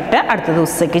ഹോംവർക്കായിട്ട് അടുത്ത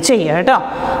ദിവസത്തേക്ക് ചെയ്യുക കേട്ടോ.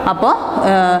 അപ്പോൾ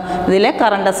ഇതിൽ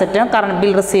current asset,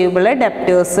 bill receivable,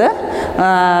 debtors,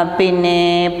 പിന്നെ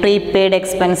പ്രീപെയ്ഡ്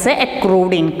എക്സ്പെൻസ്,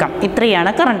 അക്രൂഡ് ഇൻകം, ഇത്രയാണ്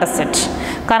കറണ്ട് അസെറ്റ്.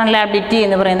 കറണ്ട് ലാബിലിറ്റി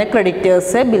എന്ന് പറയുന്നത്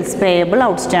creditors, bills payable,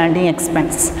 outstanding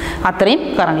expense, അത്രയും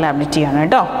കറണ്ട് ലാബിലിറ്റിയാണ്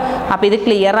കേട്ടോ. അപ്പോൾ ഇത്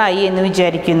ക്ലിയർ ആയി എന്ന്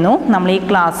വിചാരിക്കുന്നു. നമ്മൾ ഈ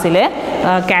ക്ലാസ്സിൽ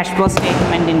ക്യാഷ് ഫ്ലോ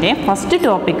സ്റ്റേറ്റ്മെൻറ്റിൻ്റെ ഫസ്റ്റ്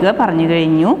ടോപ്പിക്ക് പറഞ്ഞു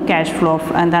കഴിഞ്ഞു. Cash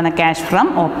from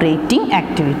operating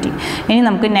activity. ഇനി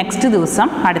നമുക്ക് നെക്സ്റ്റ് ദിവസം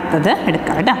അടുത്തത്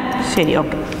എടുക്കാം കേട്ടോ. ശരി,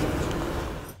 ഓക്കെ.